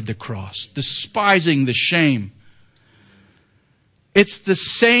endured the cross, despising the shame. It's the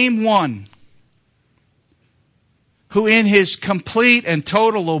same one who in his complete and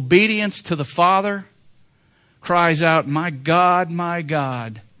total obedience to the Father cries out, my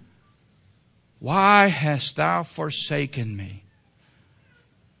God, why hast thou forsaken me?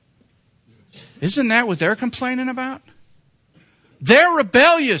 Isn't that what they're complaining about? They're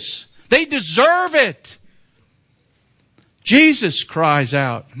rebellious. They deserve it. Jesus cries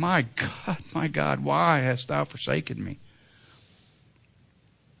out, my God, why hast thou forsaken me?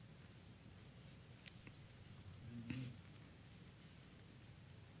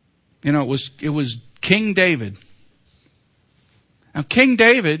 You know, it was King David. Now, King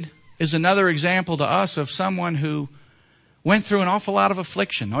David is another example to us of someone who went through an awful lot of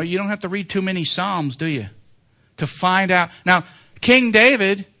affliction. Oh, you don't have to read too many Psalms, do you? To find out. Now, King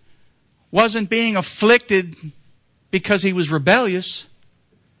David wasn't being afflicted because he was rebellious.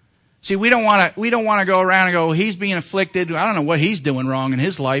 See, we don't want to go around and go, he's being afflicted. I don't know what he's doing wrong in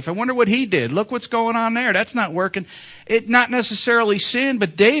his life. I wonder what he did. Look what's going on there. That's not working. It not necessarily sin,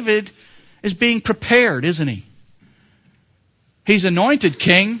 but David is being prepared, isn't he? He's anointed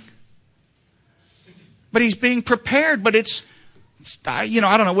king, but he's being prepared. But it's, I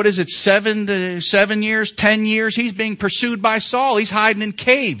don't know, what is it, 7 years, 10 years? He's being pursued by Saul. He's hiding in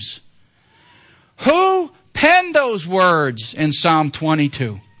caves. Who penned those words in Psalm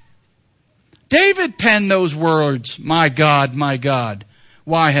 22? David penned those words, my God,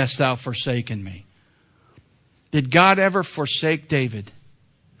 why hast thou forsaken me? Did God ever forsake David?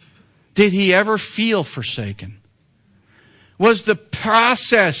 Did he ever feel forsaken? Was the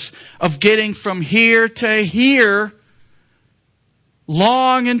process of getting from here to here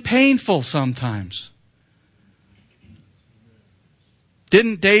long and painful sometimes?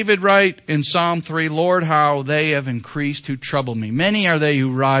 Didn't David write in Psalm 3, Lord, how they have increased who trouble me. Many are they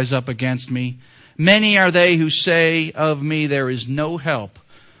who rise up against me. Many are they who say of me, there is no help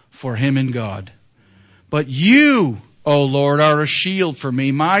for him in God. But you, O Lord, are a shield for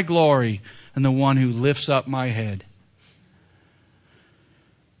me, my glory, and the one who lifts up my head.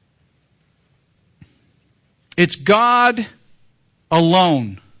 It's God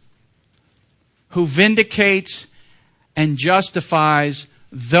alone who vindicates and justifies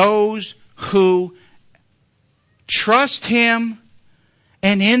those who trust Him,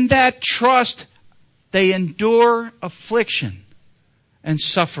 and in that trust they endure affliction and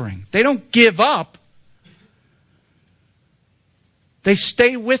suffering. They don't give up. They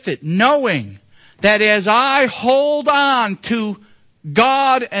stay with it, knowing that as I hold on to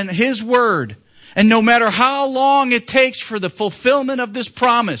God and His Word, and no matter how long it takes for the fulfillment of this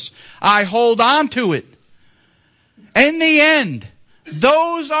promise, I hold on to it. In the end,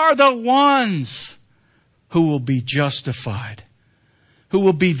 those are the ones who will be justified, who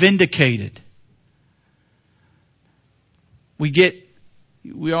will be vindicated.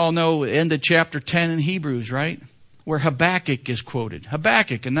 We all know the end of chapter 10 in Hebrews, right? Where Habakkuk is quoted.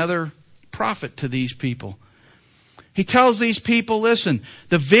 Habakkuk, another prophet to these people. He tells these people, listen,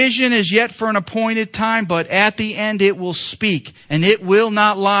 the vision is yet for an appointed time, but at the end it will speak, and it will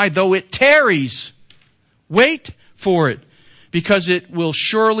not lie, though it tarries. Wait for it, because it will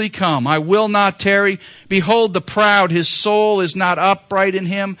surely come. I will not tarry. Behold the proud, his soul is not upright in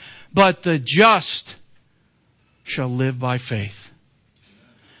him, but the just shall live by faith.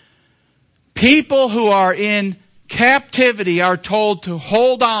 People who are in captivity are told to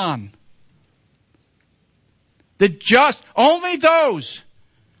hold on. The just, only those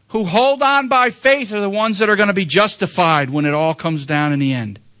who hold on by faith are the ones that are going to be justified when it all comes down in the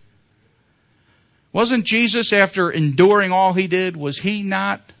end. Wasn't Jesus, after enduring all He did, was He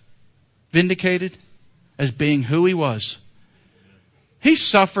not vindicated as being who He was? He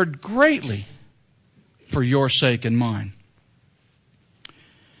suffered greatly for your sake and mine.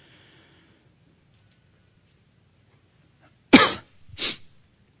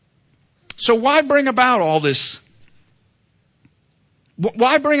 So why bring about all this?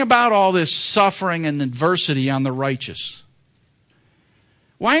 Why bring about all this suffering and adversity on the righteous?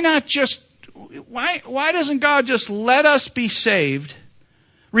 Why doesn't God just let us be saved,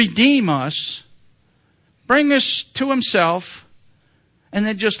 redeem us, bring us to Himself, and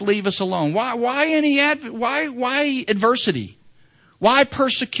then just leave us alone? Why adversity? Why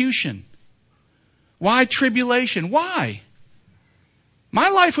persecution? Why tribulation? Why? My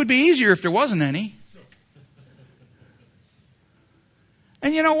life would be easier if there wasn't any.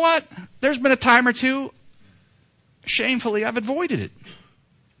 And you know what? There's been a time or two, shamefully, I've avoided it.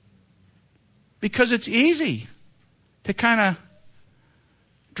 Because it's easy to kind of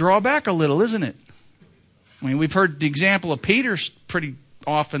draw back a little, isn't it? I mean, we've heard the example of Peter pretty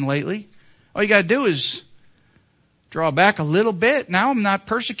often lately. All you got to do is draw back a little bit. Now I'm not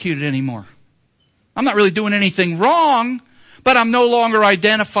persecuted anymore. I'm not really doing anything wrong, but I'm no longer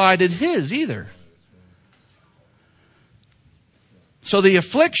identified as his either. So the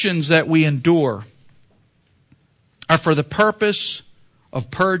afflictions that we endure are for the purpose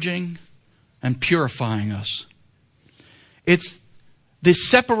of purging and purifying us. It's the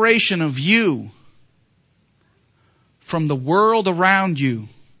separation of you from the world around you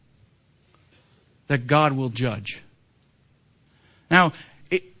that God will judge. Now,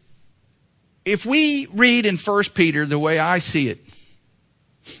 if we read in 1 Peter the way I see it,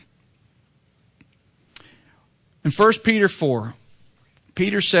 in 1 Peter 4,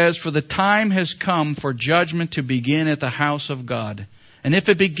 Peter says, "For the time has come for judgment to begin at the house of God. And if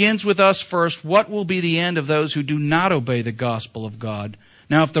it begins with us first, what will be the end of those who do not obey the gospel of God?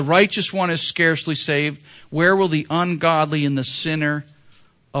 Now, if the righteous one is scarcely saved, where will the ungodly and the sinner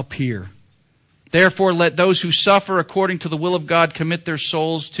appear? Therefore, let those who suffer according to the will of God commit their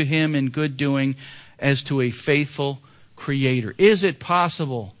souls to Him in good doing as to a faithful Creator." Is it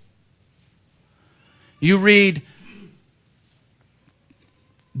possible? You read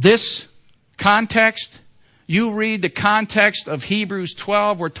this context, you read the context of Hebrews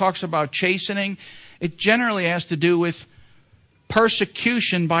 12 where it talks about chastening. It generally has to do with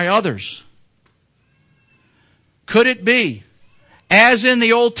persecution by others. Could it be, as in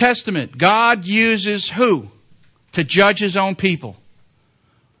the Old Testament, God uses who to judge His own people?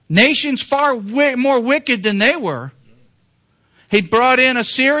 Nations far more wicked than they were. He brought in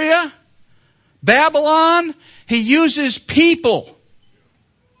Assyria, Babylon. He uses people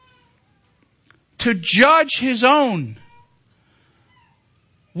to judge His own.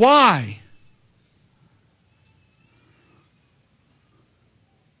 Why?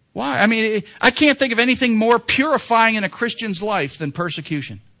 Why? I mean, I can't think of anything more purifying in a Christian's life than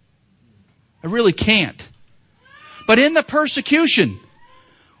persecution. I really can't. But in the persecution,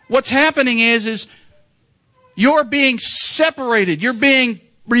 what's happening is you're being separated. You're being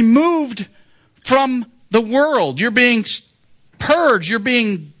removed from the world. You're being purged. You're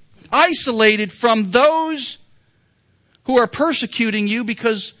being isolated from those who are persecuting you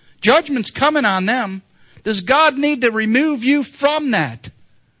because judgment's coming on them. Does God need to remove you from that?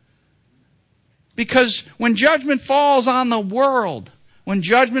 Because when judgment falls on the world, when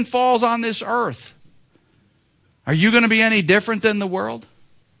judgment falls on this earth, are you going to be any different than the world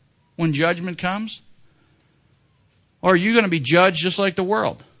when judgment comes? Or are you going to be judged just like the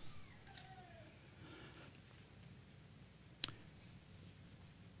world?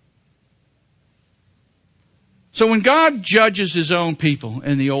 So when God judges His own people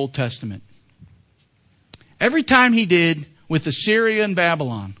in the Old Testament, every time He did with Assyria and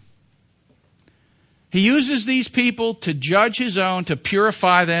Babylon, He uses these people to judge His own, to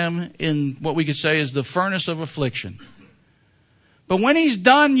purify them in what we could say is the furnace of affliction. But when He's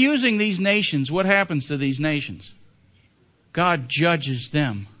done using these nations, what happens to these nations? God judges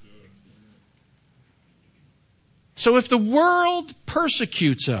them. So if the world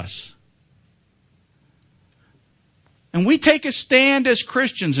persecutes us, and we take a stand as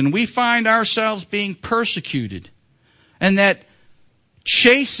Christians and we find ourselves being persecuted, and that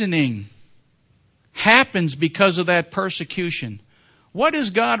chastening happens because of that persecution, what is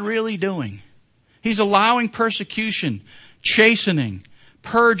God really doing? He's allowing persecution, chastening,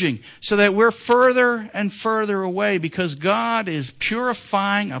 purging, so that we're further and further away, because God is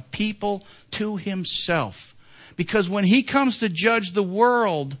purifying a people to Himself. Because when He comes to judge the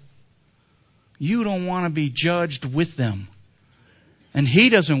world, you don't want to be judged with them. And He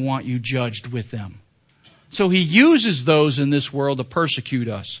doesn't want you judged with them. So He uses those in this world to persecute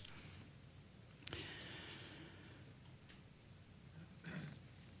us.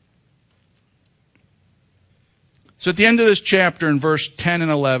 So at the end of this chapter in verse 10 and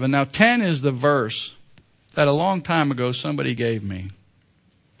 11, now 10 is the verse that a long time ago somebody gave me.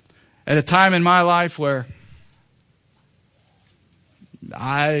 At a time in my life where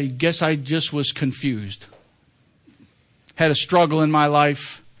I guess I just was confused. Had a struggle in my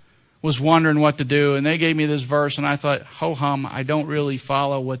life, was wondering what to do, and they gave me this verse, and I thought, ho-hum, I don't really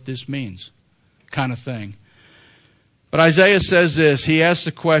follow what this means, kind of thing. But Isaiah says this, he asks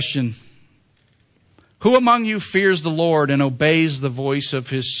the question, who among you fears the Lord and obeys the voice of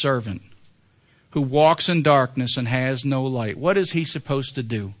His servant, who walks in darkness and has no light? What is he supposed to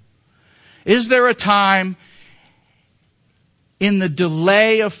do? Is there a time in the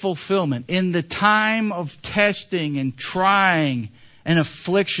delay of fulfillment, in the time of testing and trying and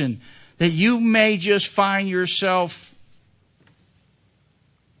affliction, that you may just find yourself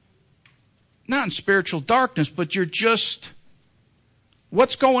not in spiritual darkness, but you're just,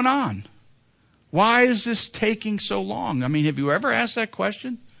 what's going on? Why is this taking so long? I mean, have you ever asked that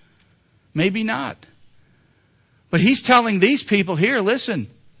question? Maybe not. But He's telling these people here, listen,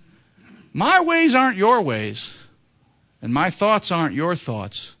 my ways aren't your ways. And my thoughts aren't your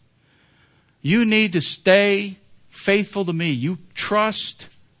thoughts. You need to stay faithful to me. You trust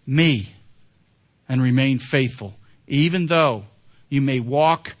me and remain faithful, even though you may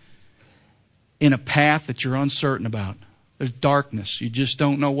walk in a path that you're uncertain about. There's darkness. You just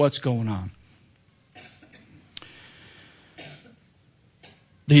don't know what's going on.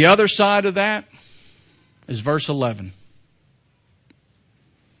 The other side of that is verse 11.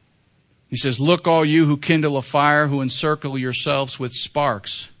 He says, look, all you who kindle a fire, who encircle yourselves with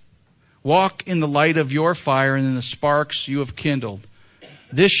sparks. Walk in the light of your fire and in the sparks you have kindled.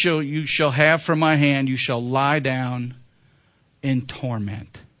 This you shall have from my hand. You shall lie down in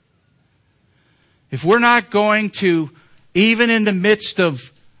torment. If we're not going to, even in the midst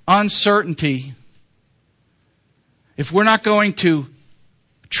of uncertainty, if we're not going to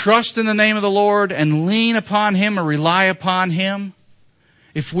trust in the name of the Lord and lean upon Him or rely upon Him,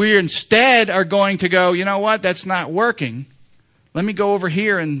 if we instead are going to go, you know what, that's not working, let me go over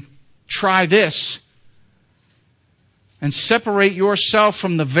here and try this, and separate yourself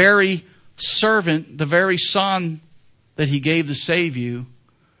from the very servant, the very Son that He gave to save you,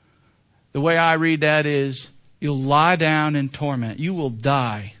 the way I read that is, you'll lie down in torment. You will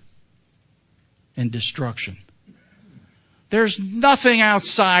die in destruction. There's nothing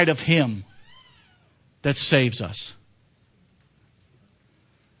outside of Him that saves us.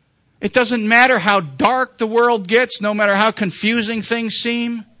 It doesn't matter how dark the world gets, no matter how confusing things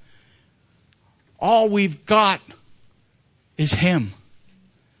seem. All we've got is Him.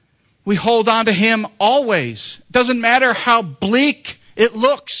 We hold on to Him always. It doesn't matter how bleak it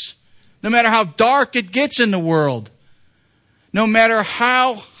looks, no matter how dark it gets in the world, no matter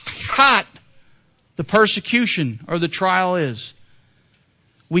how hot the persecution or the trial is,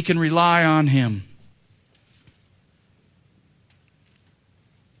 we can rely on Him.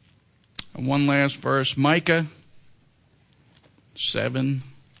 And one last verse, Micah 7.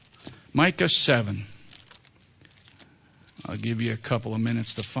 Micah 7. I'll give you a couple of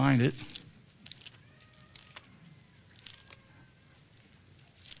minutes to find it.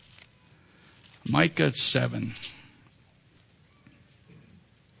 Micah 7.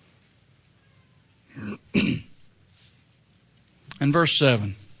 And verse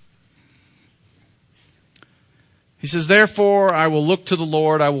 7. He says, therefore I will look to the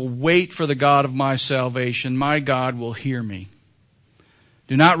Lord, I will wait for the God of my salvation. My God will hear me.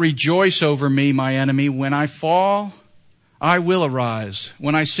 Do not rejoice over me, my enemy. When I fall, I will arise.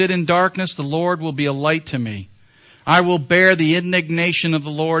 When I sit in darkness, the Lord will be a light to me. I will bear the indignation of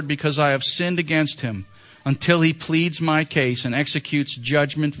the Lord because I have sinned against Him, until He pleads my case and executes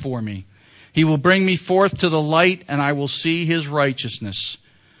judgment for me. He will bring me forth to the light, and I will see His righteousness.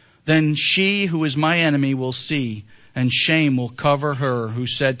 Then she who is my enemy will see, and shame will cover her who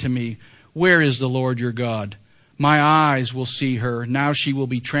said to me, where is the Lord your God? My eyes will see her. Now she will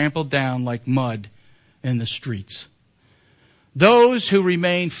be trampled down like mud in the streets. Those who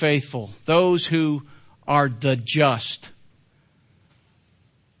remain faithful, those who are the just,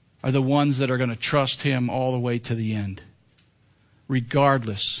 are the ones that are going to trust Him all the way to the end,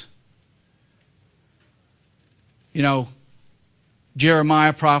 regardless. You know,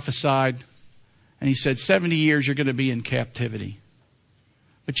 Jeremiah prophesied, and he said, 70 years you're going to be in captivity.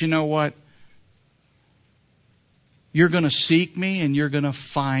 But you know what? You're going to seek me and you're going to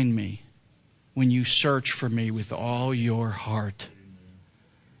find me when you search for me with all your heart.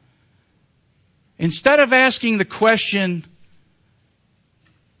 Instead of asking the question,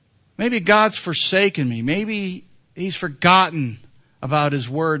 maybe God's forsaken me, maybe He's forgotten about His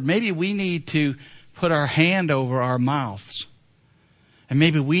word, maybe we need to put our hand over our mouths. And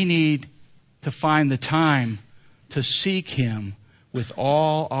maybe we need to find the time to seek Him with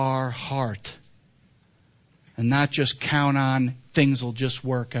all our heart. And not just count on things will just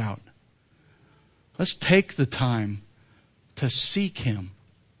work out. Let's take the time to seek Him.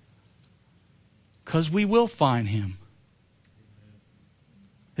 Because we will find Him.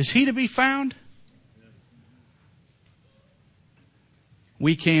 Is He to be found?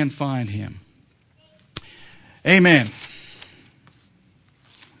 We can find Him. Amen.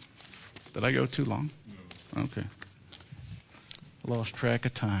 Did I go too long? No. Okay. Lost track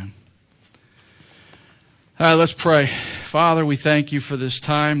of time. All right, let's pray. Father, we thank You for this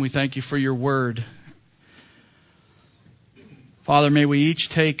time. We thank You for Your word. Father, may we each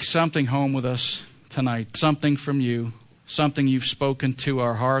take something home with us tonight, something from You, something You've spoken to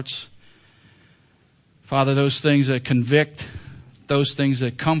our hearts. Father, those things that convict, those things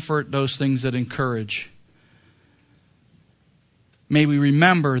that comfort, those things that encourage. May we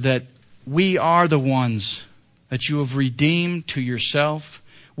remember that we are the ones that You have redeemed to Yourself.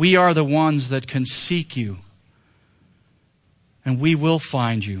 We are the ones that can seek You And we will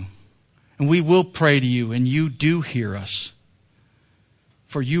find you. And we will pray to you, and you do hear us.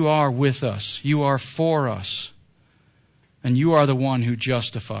 For you are with us. You are for us. And you are the one who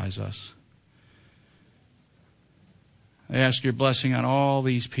justifies us. I ask your blessing on all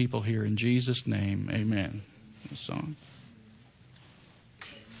these people here in Jesus' name. Amen. The song.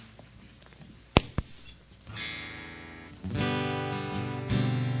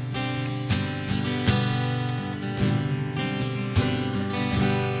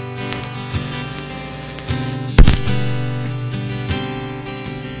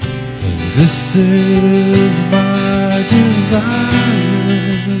 This is my desire,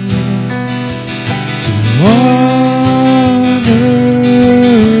 to honor you,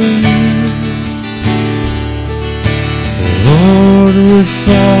 Lord, with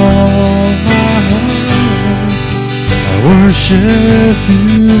all my heart. I worship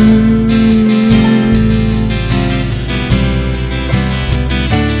you.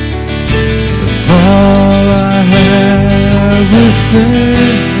 With all I have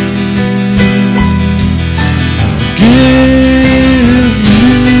within, give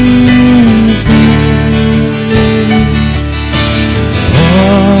you praise.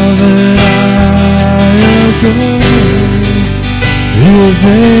 All that I adore is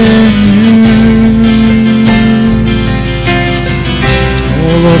in you.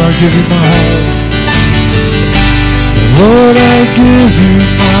 Oh Lord, I give you my heart. Lord, I give you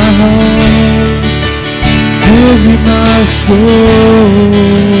my heart. Give you my soul.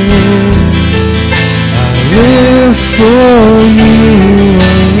 Live for you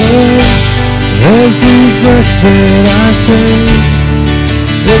alone. Every breath that I take,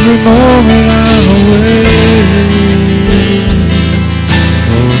 every moment I'm awake.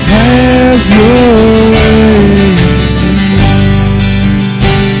 Oh, have your way.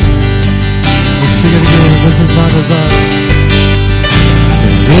 Let's sing it again. This is my desire.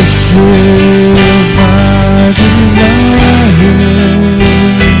 This is my desire,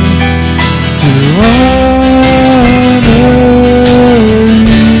 to honor you,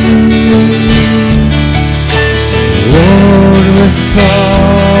 Lord, with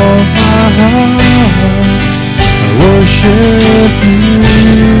all my heart. I worship you.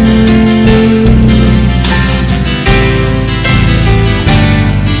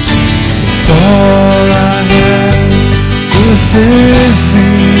 With all I have within me,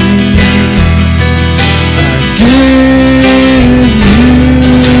 I give you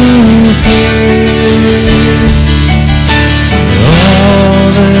praise. All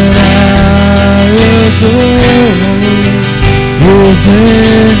that I adore is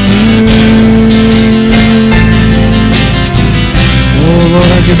in you. Oh Lord,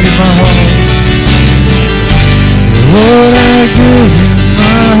 I give you my heart. Lord, I give you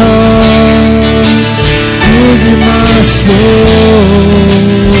my heart. Give you my soul.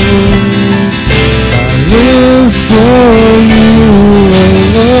 I live for you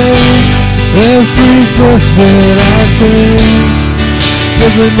alone. Every breath that I take,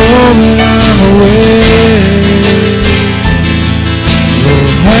 every moment I'm awake.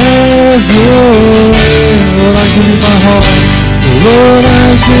 Lord, have your way. Lord, I give you my heart. Lord, I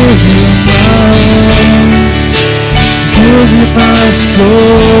give you my heart. Give you my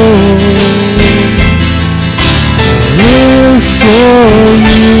soul. I live for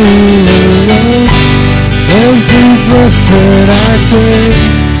you alone. Every breath that I take,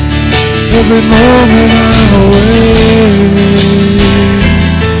 every moment I'm awake.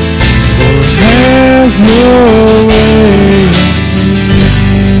 Lord, have your way.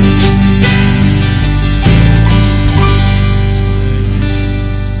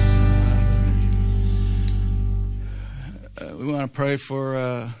 We want to pray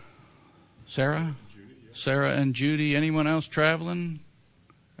for Sarah and Judy. Anyone else traveling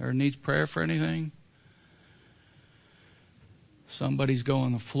or needs prayer for anything? Somebody's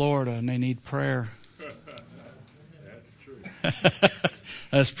going to Florida and they need prayer. That's true.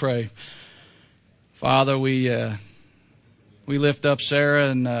 Let's pray. Father, we lift up Sarah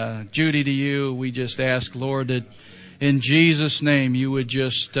and Judy to you. We just ask, Lord, that in Jesus' name you would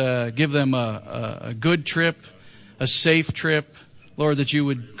just give them a good trip, a safe trip. Lord, that you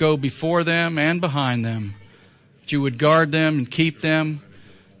would go before them and behind them. That you would guard them and keep them,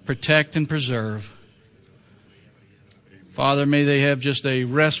 protect and preserve. Father, may they have just a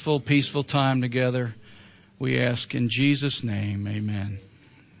restful, peaceful time together. We ask in Jesus' name, amen.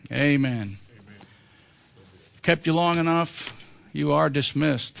 Amen. Kept you long enough. You are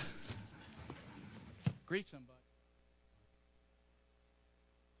dismissed. Greet somebody.